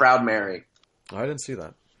 and Proud Mary. I didn't see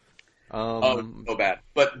that. Oh, so bad.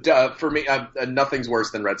 But for me, nothing's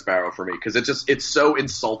worse than Red Sparrow for me because it's so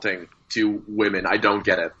insulting to women. I don't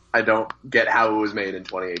get it. I don't get how it was made in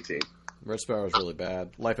 2018. Red Sparrow is really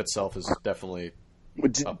bad. Life Itself is definitely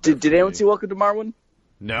did anyone see Welcome to Marwen?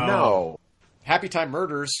 No. Happy Time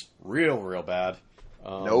Murders, real bad.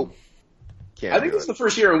 Nope. Can't I think do it's it. the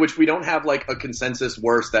first year in which we don't have like a consensus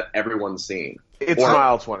worst that everyone's seeing. It's Or-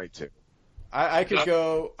 Mile 22. I could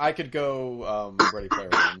go. Ready Player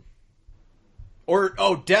One. Or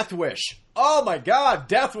Death Wish. Oh my God,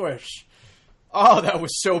 Death Wish. Oh, that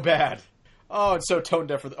was so bad. Oh, it's so tone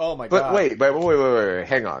deaf. Oh my But God. wait.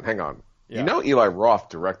 Hang on. Yeah. You know Eli Roth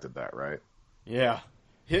directed that, right? Yeah,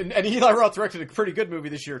 and Eli Roth directed a pretty good movie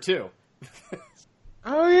this year too.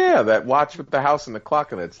 Oh yeah, that Watch with the House and the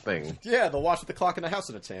Clock and its thing. Yeah, the watch with the clock in the house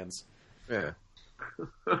in its hands. Yeah.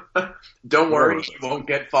 Don't worry, you won't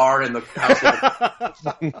get far in the house.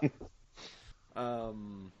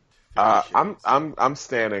 I'm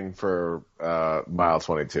standing for Mile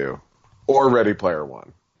 22 or Ready Player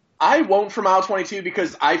One. I won't for Mile 22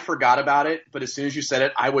 because I forgot about it, but as soon as you said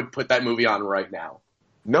it, I would put that movie on right now.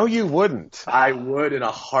 No, you wouldn't. I would in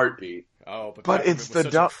a heartbeat. Oh, But that it's was the such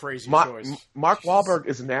a dumb. crazy choice. Mark Wahlberg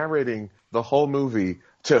is narrating the whole movie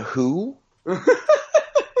to who?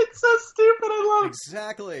 It's so stupid. I love it.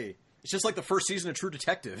 Exactly. It's just like the first season of True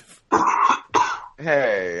Detective.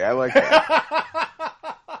 Hey, I like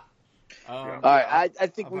that. All right, I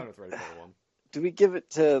think I'm fine with Ready Player One. do we give it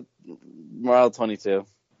to Mile 22?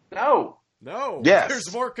 No. No. Yes.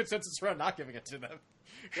 There's more consensus around not giving it to them.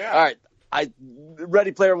 Yeah. All right,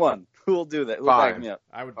 Ready Player One. Who will do that? Who'll back Fine. me up?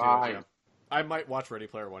 I would do Fine. it. Yeah. I might watch Ready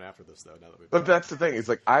Player One after this, though. Now that we've But that's the thing. It's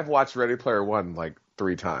like I've watched Ready Player One like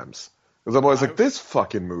 3 times because I'm always like this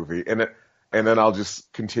fucking movie, and then I'll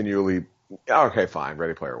just continually. Okay, fine,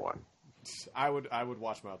 Ready Player One, I would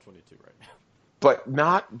watch Mile 22 right now. but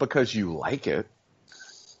not because you like it.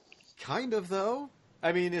 Kind of though.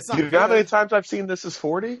 I mean, it's not. You know how many good. times I've seen This Is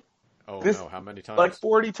 40? Oh, This- no. How many times? like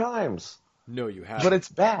 40 times, No, you haven't. but it's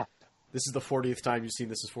bad. This is the 40th time you've seen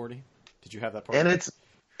This Is 40? Did you have that part?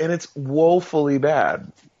 And it's woefully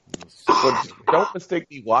bad. But don't mistake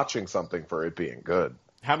me watching something for it being good.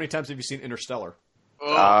 How many times have you seen Interstellar?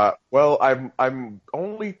 Well, I'm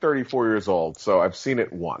only 34 years old, so I've seen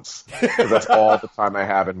it once. 'Cause that's all the time I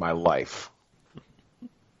have in my life.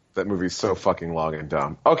 That movie's so fucking long and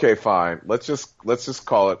dumb. Okay, fine. Let's just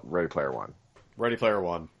call it Ready Player One. Ready Player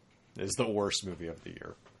One is the worst movie of the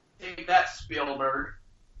year. Take that, Spielberg.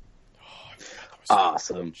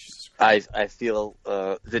 Awesome. Jesus Christ. I feel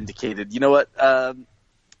vindicated. You know what,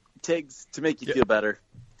 Tiggs, to make you feel better,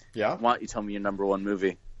 Yeah? why don't you tell me your number one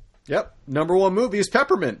movie? Yep. Number one movie is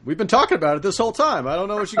Peppermint. We've been talking about it this whole time. I don't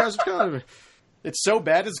know what you guys are talking about. It's so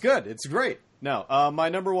bad, it's good. It's great. No, my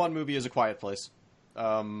number one movie is A Quiet Place.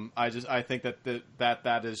 I think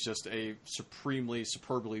that is just a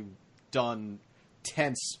superbly done,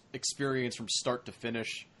 tense experience from start to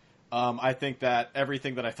finish. I think that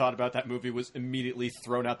everything that I thought about that movie was immediately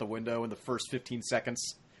thrown out the window in the first 15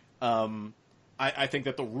 seconds. I think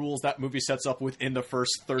that the rules that movie sets up within the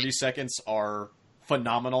first 30 seconds are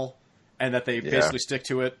phenomenal, and that they basically stick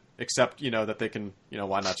to it, except, that they can,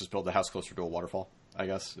 why not just build the house closer to a waterfall, I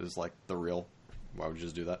guess, is like the real, why would you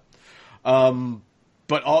just do that?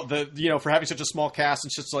 But all the, for having such a small cast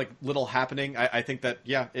and just like little happening, I think that,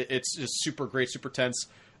 it's just super great, super tense.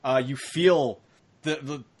 You feel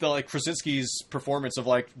the like Krasinski's performance of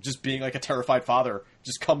like just being like a terrified father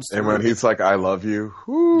just comes through. And when he's like, "I love you,"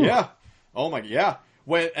 whoo. Yeah. Oh my, yeah.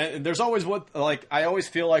 And there's always I always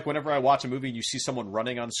feel like whenever I watch a movie and you see someone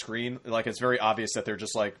running on screen, like it's very obvious that they're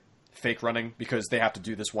just like fake running because they have to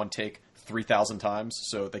do this one take 3,000 times,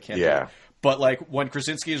 so they can't. Yeah. Do it. But like when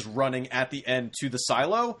Krasinski is running at the end to the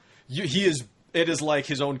silo, it is like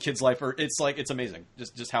his own kid's life, or it's amazing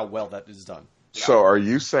just how well that is done. So, are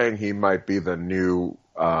you saying he might be the new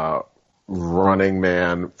running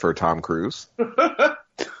man for Tom Cruise?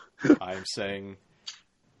 I'm saying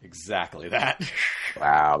exactly that.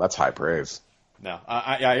 Wow, that's high praise. No,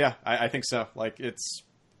 I think so. Like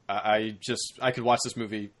I could watch this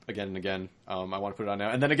movie again and again. I want to put it on now.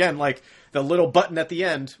 And then again, like the little button at the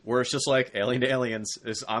end where it's just like Alien to Aliens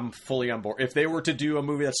I'm fully on board. If they were to do a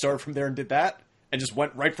movie that started from there and did that and just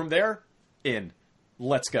went right from there,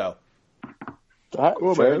 let's go.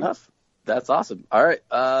 Cool, fair enough. That's awesome. All right,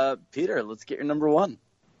 Peter, let's get your number one.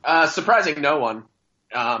 Surprising no one.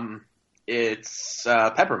 It's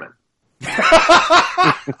Peppermint.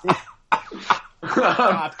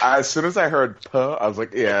 As soon as I heard "puh," I was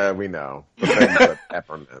like, "Yeah, we know." But then you said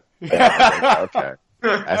Peppermint. Yeah, I was like, okay,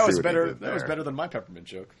 That was better. That was better than my Peppermint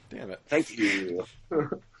joke. Damn it. Thank you.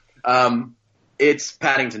 It's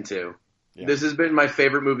Paddington 2. Yeah. This has been my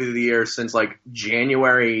favorite movie of the year since like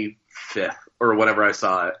January 5th or whatever I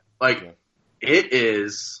saw it. Like, It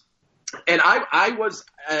is, and I was,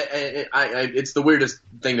 it's the weirdest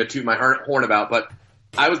thing to toot my horn about, but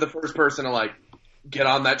I was the first person to like get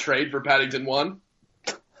on that trade for Paddington 1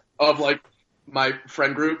 of like my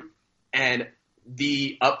friend group, and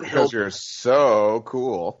the uphill. Because you're so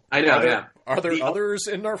cool. I know, Are there others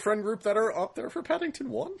in our friend group that are up there for Paddington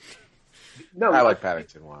 1? No, I like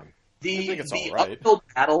Paddington 1. I think it's the all right. uphill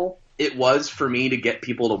battle it was for me to get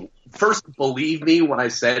people to first believe me when I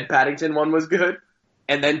said Paddington 1 was good,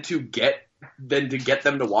 and then to get them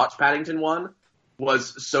to watch Paddington 1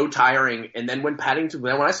 was so tiring. And then when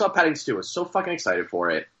I saw Paddington 2, I was so fucking excited for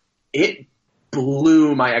it. It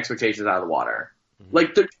blew my expectations out of the water. Mm-hmm.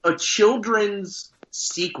 Like a children's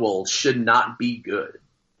sequel should not be good.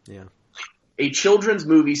 Yeah. A children's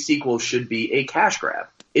movie sequel should be a cash grab.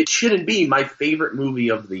 It shouldn't be my favorite movie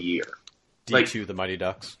of the year. D2, The Mighty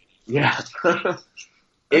Ducks. Yeah.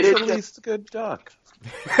 It's at least a good duck.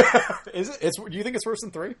 Is it? Do you think it's worse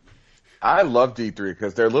than 3? I love D3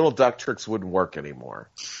 because their little duck tricks wouldn't work anymore.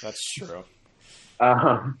 That's true.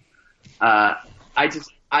 I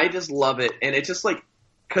just love it, and it's just like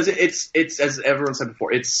because it's as everyone said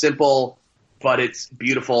before, it's simple, but it's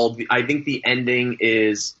beautiful. I think the ending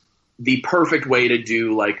is the perfect way to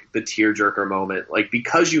do like the tearjerker moment, like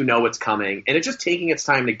because you know it's coming, and it's just taking its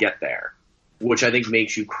time to get there, which I think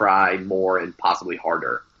makes you cry more and possibly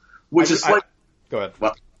harder. Go ahead.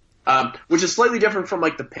 Well, which is slightly different from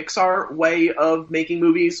like the Pixar way of making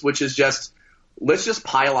movies, which is just let's just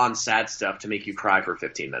pile on sad stuff to make you cry for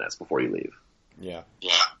 15 minutes before you leave. Yeah.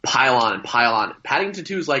 Pile on and pile on. Paddington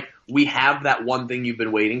 2 is like, we have that one thing you've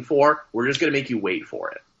been waiting for. We're just going to make you wait for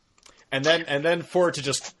it. And then for it to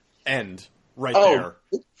just end right there.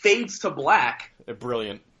 It fades to black.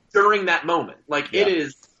 Brilliant. During that moment. Like, It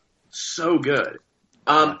is so good.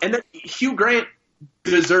 And then Hugh Grant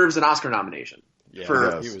deserves an Oscar nomination. Yeah,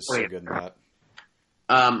 for he was so good in that.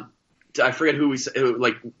 I forget who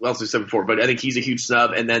else we said before, but I think he's a huge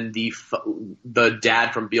snub. And then the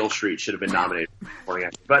dad from Beale Street should have been nominated for supporting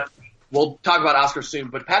actor. But we'll talk about Oscars soon.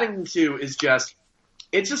 But Paddington 2 is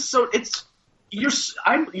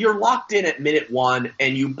you're locked in at minute 1,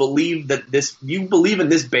 and you believe in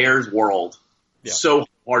this Bears world so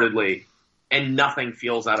wholeheartedly, and nothing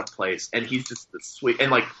feels out of place. And he's just sweet,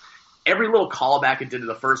 and like every little callback it did to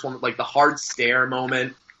the first one, like the hard stare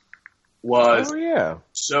moment was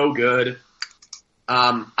so good.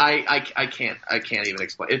 I can't even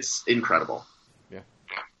explain. It's incredible. Yeah.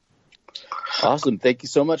 Awesome. Thank you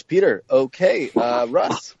so much, Peter. Okay,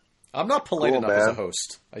 Russ. I'm not polite enough as a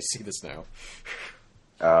host. I see this now.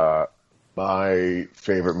 My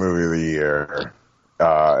favorite movie of the year.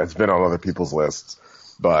 It's been on other people's lists,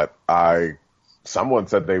 but someone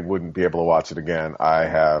said they wouldn't be able to watch it again. I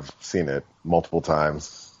have seen it multiple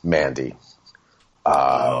times. Mandy.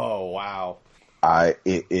 Oh wow!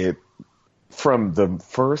 It from the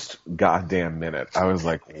first goddamn minute, I was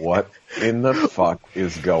like, "What in the fuck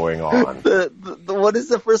is going on?" What is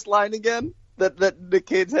the first line again that Nick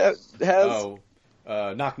Cage has? Oh,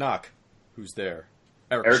 knock knock. Who's there?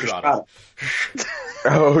 Eric Estrada.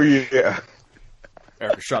 Oh yeah.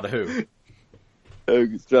 Eric Estrada who?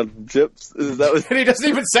 Eric Estrada from Chips. Is that what? And he doesn't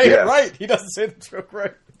even say it right. He doesn't say the joke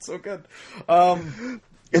right. It's so good.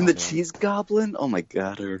 In the Cheese Goblin? Oh my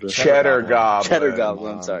god. Cheddar Goblin. Cheddar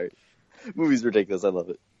Goblin, I'm sorry. Movie's ridiculous. I love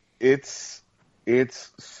it. It's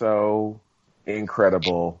so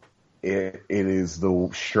incredible. It is the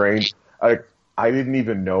strange. I didn't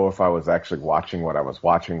even know if I was actually watching what I was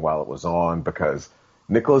watching while it was on, because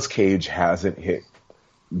Nicolas Cage hasn't hit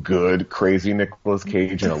good, crazy Nicolas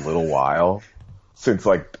Cage in a little while. Since,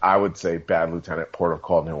 like, I would say Bad Lieutenant, Port of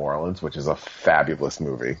Call, New Orleans, which is a fabulous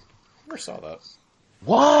movie. Never saw that.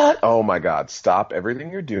 What? Oh my God! Stop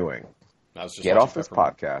everything you're doing. Get off this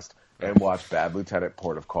podcast and watch Bad Lieutenant,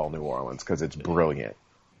 Port of Call, New Orleans, because it's brilliant.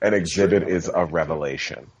 And Exhibit is a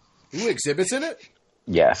revelation. Ooh, Exhibit's in it?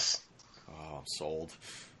 Yes. Oh, I'm sold.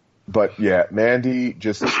 But yeah, Mandy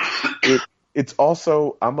just it's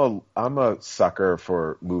also I'm a sucker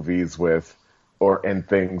for movies and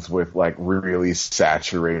things with like really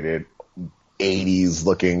saturated 80s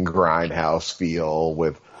looking grindhouse feel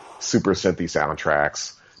with super synthy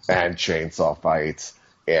soundtracks and chainsaw fights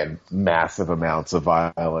and massive amounts of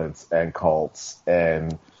violence and cults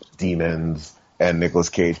and demons and Nicolas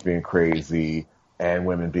Cage being crazy and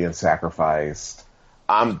women being sacrificed.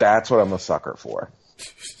 That's what I'm a sucker for.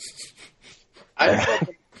 I felt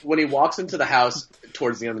like when he walks into the house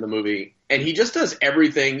towards the end of the movie, and he just does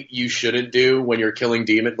everything you shouldn't do when you're killing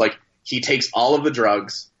demons. Like, he takes all of the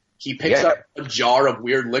drugs, he picks up a jar of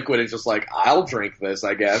weird liquid and just like, I'll drink this,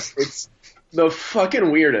 I guess. It's the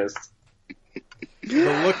fucking weirdest.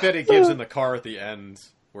 The look that he gives in the car at the end,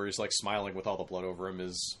 where he's like smiling with all the blood over him,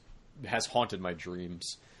 has haunted my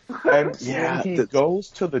dreams. And when he goes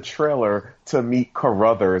to the trailer to meet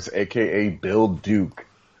Carruthers, a.k.a. Bill Duke,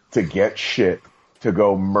 to get shit, to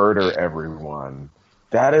go murder everyone.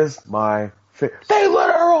 That is my They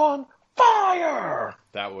lit her on fire!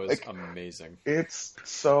 That was amazing. It's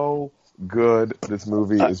so good. This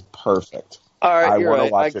movie is perfect. All right, I want to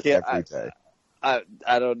right. watch it every day.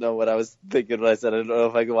 I don't know what I was thinking when I said I don't know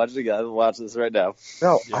if I can watch it again. I'll watch this right now.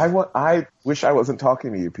 No, yeah. I wish I wasn't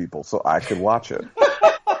talking to you people so I could watch it.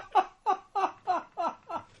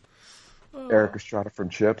 Eric Estrada from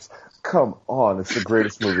Chips. Come on, it's the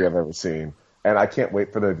greatest movie I've ever seen. And I can't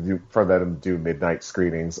wait for them to do midnight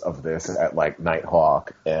screenings of this at like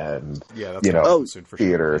Nighthawk and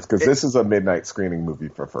theaters, because this is a midnight screening movie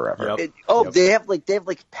for forever. Yep. They have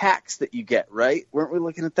like packs that you get, right? Weren't we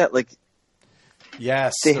looking at that? Like,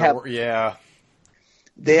 yes, they have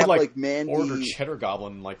like Mandy order Cheddar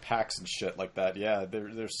Goblin like packs and shit like that. Yeah,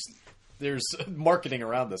 there's marketing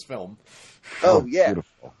around this film. Oh yeah,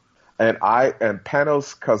 beautiful. And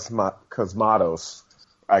Panos Cosmatos.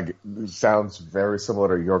 Sounds very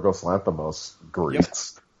similar to Yorgos Lanthimos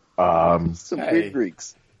Greeks. Yep. Some weird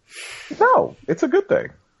Greeks. No, it's a good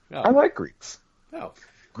thing. No. I like Greeks. No.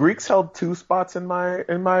 Greeks held 2 spots in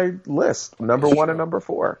my list, number 1 and number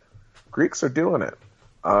 4. Greeks are doing it.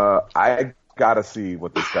 I gotta see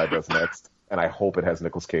what this guy does next, and I hope it has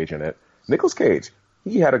Nicolas Cage in it. Nicolas Cage,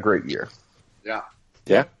 he had a great year. Yeah.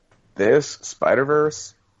 This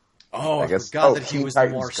Spider-Verse. Oh, I forgot that he was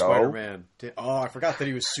more Spider-Man. I forgot that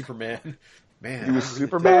he was Superman. Man, he was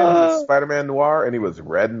Superman, he was Spider-Man Noir, and he was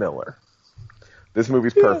Red Miller. This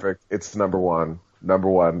movie's perfect. It's number one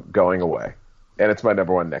going away, and it's my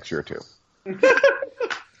number 1 next year too.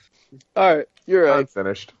 All right, you're right. I'm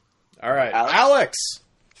finished. All right, Alex.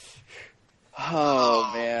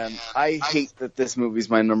 Oh man, I hate that this movie's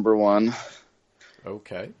my number one,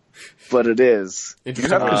 Okay. but it is. You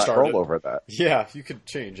Interesting have where you control started. over that. Yeah, you could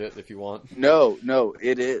change it if you want. No,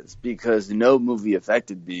 it is because no movie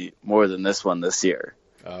affected me more than this one this year,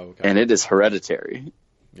 Oh, okay. and it is Hereditary.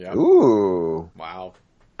 Yeah. Ooh. Wow.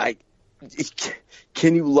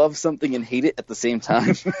 Can you love something and hate it at the same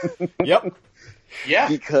time? Yep. Yeah.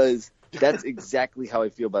 Because that's exactly how I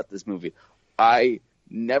feel about this movie. I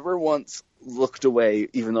never once looked away,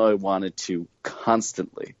 even though I wanted to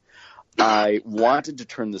constantly. I wanted to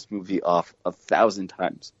turn this movie off 1,000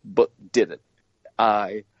 times, but didn't.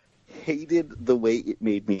 I hated the way it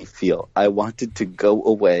made me feel. I wanted to go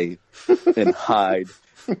away and hide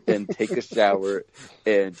and take a shower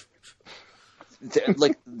and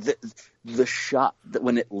the shot that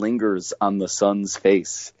when it lingers on the son's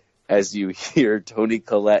face as you hear Toni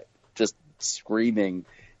Collette just screaming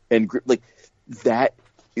and that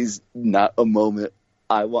is not a moment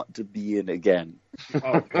I want to be in again.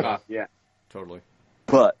 Oh God, yeah. Totally.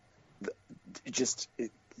 But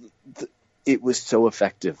it was so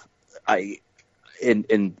effective.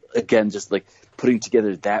 And again, just like putting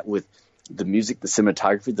together that with the music, the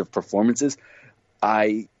cinematography, the performances,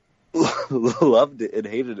 I loved it and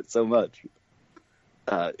hated it so much.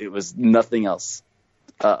 It was nothing else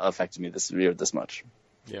affected me this year this much.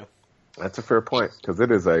 Yeah. That's a fair point, because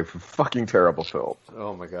it is a fucking terrible film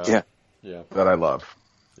Oh my god. Yeah. Yeah. that I love.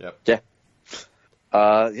 Yep.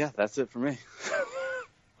 Yeah, that's it for me.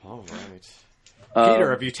 All right.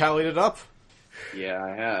 Peter, have you tallied it up? Yeah, I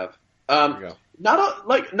have. There you go.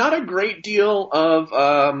 Not a great deal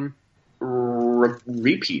of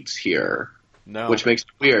repeats here, No. which makes it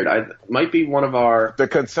weird. I might be one of our. The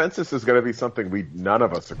consensus is going to be something none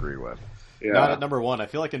of us agree with. Yeah, Not at number one. I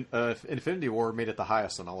feel like Infinity War made it the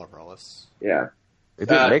highest on all of our lists. yeah, It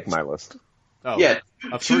didn't make my list. Oh, yeah.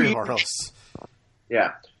 of two 3 of our years- lists.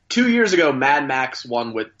 Yeah. 2 years ago, Mad Max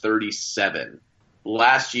won with 37.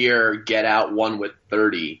 Last year, Get Out won with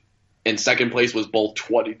 30. And second place was both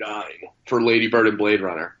 29 for Lady Bird and Blade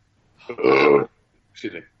Runner.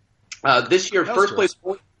 Excuse me. This year, That was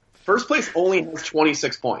first place only has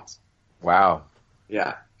 26 points. Wow.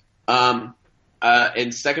 Yeah.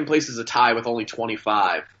 And second place is a tie with only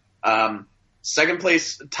 25. Second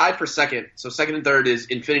place, tied for second. So second and third is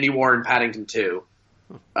Infinity War and Paddington 2.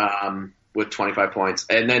 With 25 points.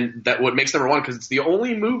 And then what makes number one, because it's the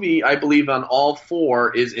only movie, I believe, on all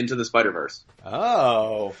 4 is Into the Spider-Verse.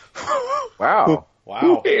 Oh. Wow.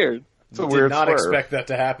 Wow. Weird. It's a Did weird not swerve. expect that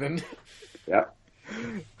to happen. Yeah.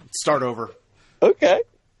 Start over. Okay.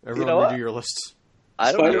 Everyone know what? redo your lists.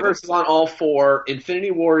 I don't Spider-Verse is on all 4.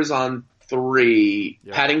 Infinity War is on 3.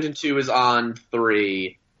 Yep. Paddington 2 is on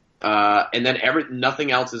 3. And then nothing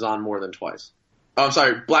else is on more than twice. Oh, I'm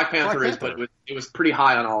sorry. Black Panther is, but it was pretty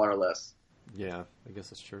high on all our lists. Yeah, I guess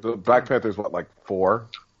that's true. So Black Panther's what, like 4?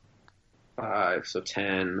 5, so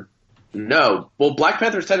 10. No. Well, Black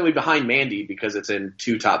Panther's technically behind Mandy because it's in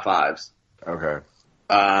 2 top 5s. Okay.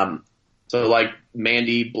 So like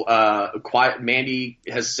Mandy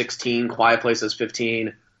has 16, Quiet Place has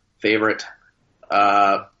 15, Favorite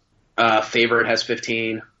has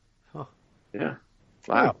 15. Huh. Yeah.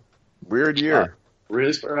 Wow. Weird year.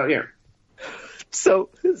 Really spread out here. So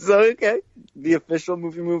okay. The official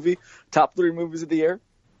movie, top 3 movies of the year.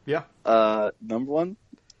 Yeah. Number 1,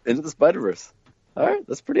 Into the Spider-Verse. All right,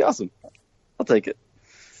 that's pretty awesome. I'll take it.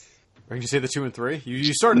 Or did you say the 2 and 3?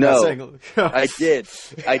 You started No. that saying.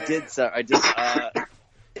 I did. Sorry,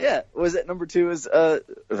 yeah. Was it number 2 is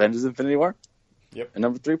Avengers: Infinity War? Yep. And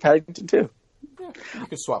number 3, Paddington 2. You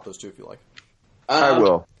can swap those two if you like. I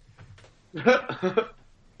will.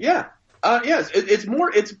 Yeah. Yes,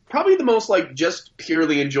 it's probably the most like just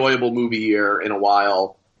purely enjoyable movie year in a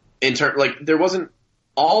while. There wasn't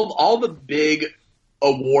all the big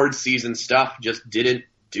award season stuff just didn't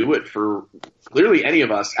do it for clearly any of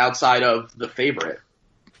us outside of The Favorite.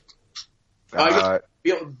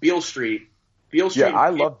 Beale Street. Yeah, I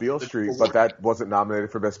love Beale Street, but that wasn't nominated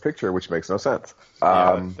for Best Picture, which makes no sense.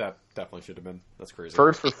 That definitely should have been. That's crazy.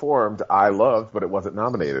 First Reformed, I loved, but it wasn't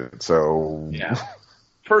nominated. So Yeah.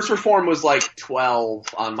 First Reform was like 12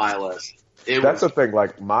 on my list. That's the thing.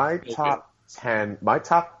 Like my top 10, my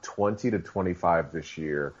top 20 to 25 this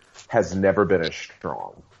year has never been as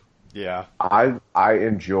strong. Yeah. I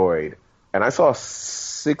enjoyed, and I saw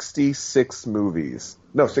 67 movies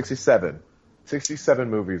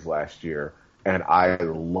last year, and I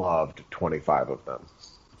loved 25 of them.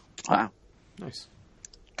 Wow. Nice.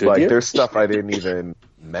 Good Like year. there's stuff I didn't even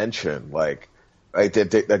mention. Like I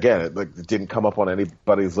did again. It didn't come up on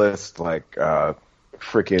anybody's list. Like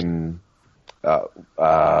freaking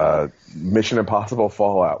Mission Impossible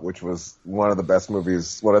Fallout, which was one of the best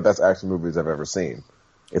action movies I've ever seen.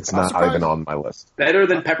 It's not even on my list. Better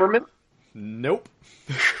than Peppermint? Nope.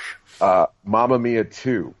 Mamma Mia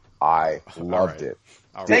 2. I loved it.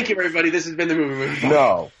 All right. Thank you, everybody. This has been the movie.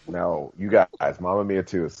 No, you guys. Mamma Mia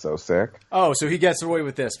 2 is so sick. Oh, so he gets away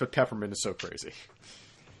with this, but Peppermint is so crazy.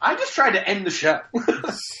 I just tried to end the show.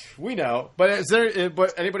 We know, but is there?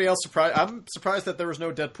 But anybody else surprised? I'm surprised that there was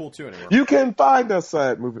no Deadpool 2 anymore. You can find us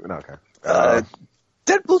at movie. No, okay.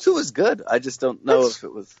 Deadpool 2 was good. I just don't know if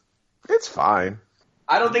it was. It's fine.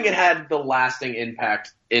 I don't think it had the lasting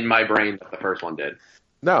impact in my brain that the first one did.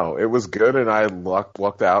 No, it was good, and I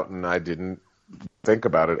lucked out, and I didn't think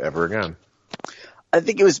about it ever again. I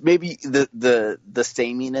think it was maybe the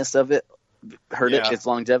sameness of it hurt its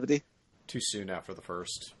longevity. Too soon after the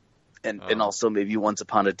first. And also maybe Once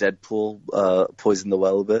Upon a Deadpool poisoned the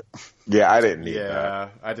well a bit. Yeah, I didn't need that. Yeah,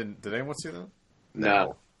 I didn't. Did anyone see that?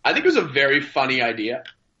 No. I think it was a very funny idea,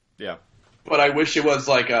 Yeah. but I wish it was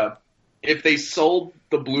like if they sold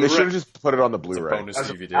the They Blu-ray. should have just put it on the It's a Blu-ray. bonus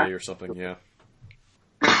DVD or something, yeah.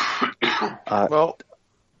 Well,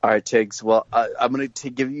 All right, Tiggs. Well, I'm going to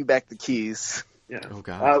give you back the keys. Yeah. Oh,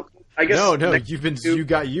 God. I guess No, next, you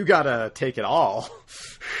gotta take it all.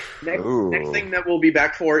 next thing that we'll be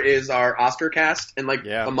back for is our Oscar cast in like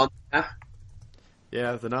a month and a half.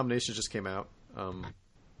 Yeah, the nominations just came out.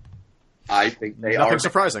 I think they Nothing are.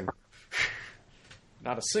 surprising.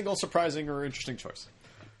 Not a single surprising or interesting choice.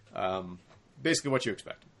 Basically what you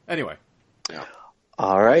expect. Anyway. Yeah.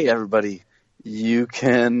 All right, everybody. You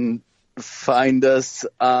can find us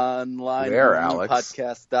online Where, at Alex?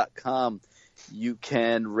 podcast.com. You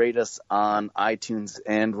can rate us on iTunes,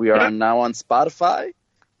 and we are now on Spotify.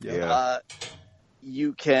 yeah.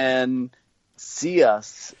 You can see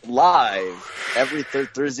us live every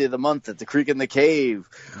third Thursday of the month at the Creek in the Cave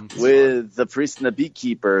with the Priest and the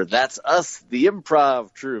Beekeeper. That's us, the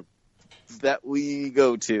improv troupe that we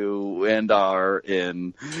go to and are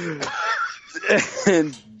in.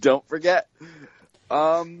 And don't forget,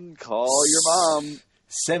 call your mom.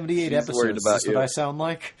 78 She's episodes. worried about Is this what I sound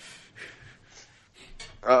like?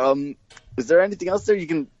 Is there anything else there? You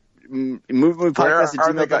can Where podcast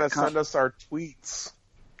are they going to gmail.com send us our tweets?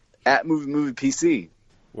 at movie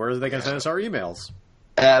Where are they going to send us our emails?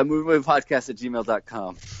 podcast at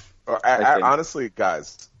gmail.com. Or, think. honestly,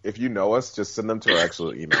 guys, if you know us, just send them to our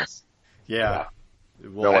actual emails. Yeah.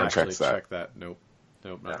 We'll No one actually checks that. check that. Nope,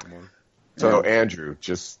 not anymore. So, Andrew,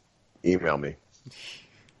 just email me.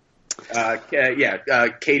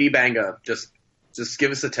 Katie Banga. Just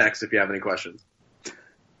give us a text if you have any questions.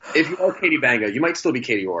 If you are Katie Banga, you might still be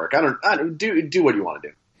Katie Orrick. I don't do what you want to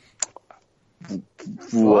do.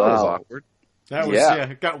 That was awkward. That was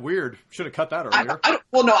it got weird. Should have cut that earlier. I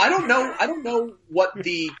don't know what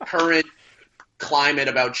the current climate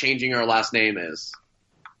about changing our last name is.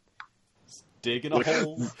 Digging a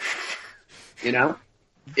hole. You know,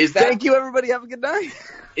 is that Thank you, everybody. Have a good night.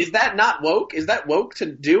 is that not woke? Is that woke to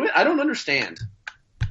do it? I don't understand.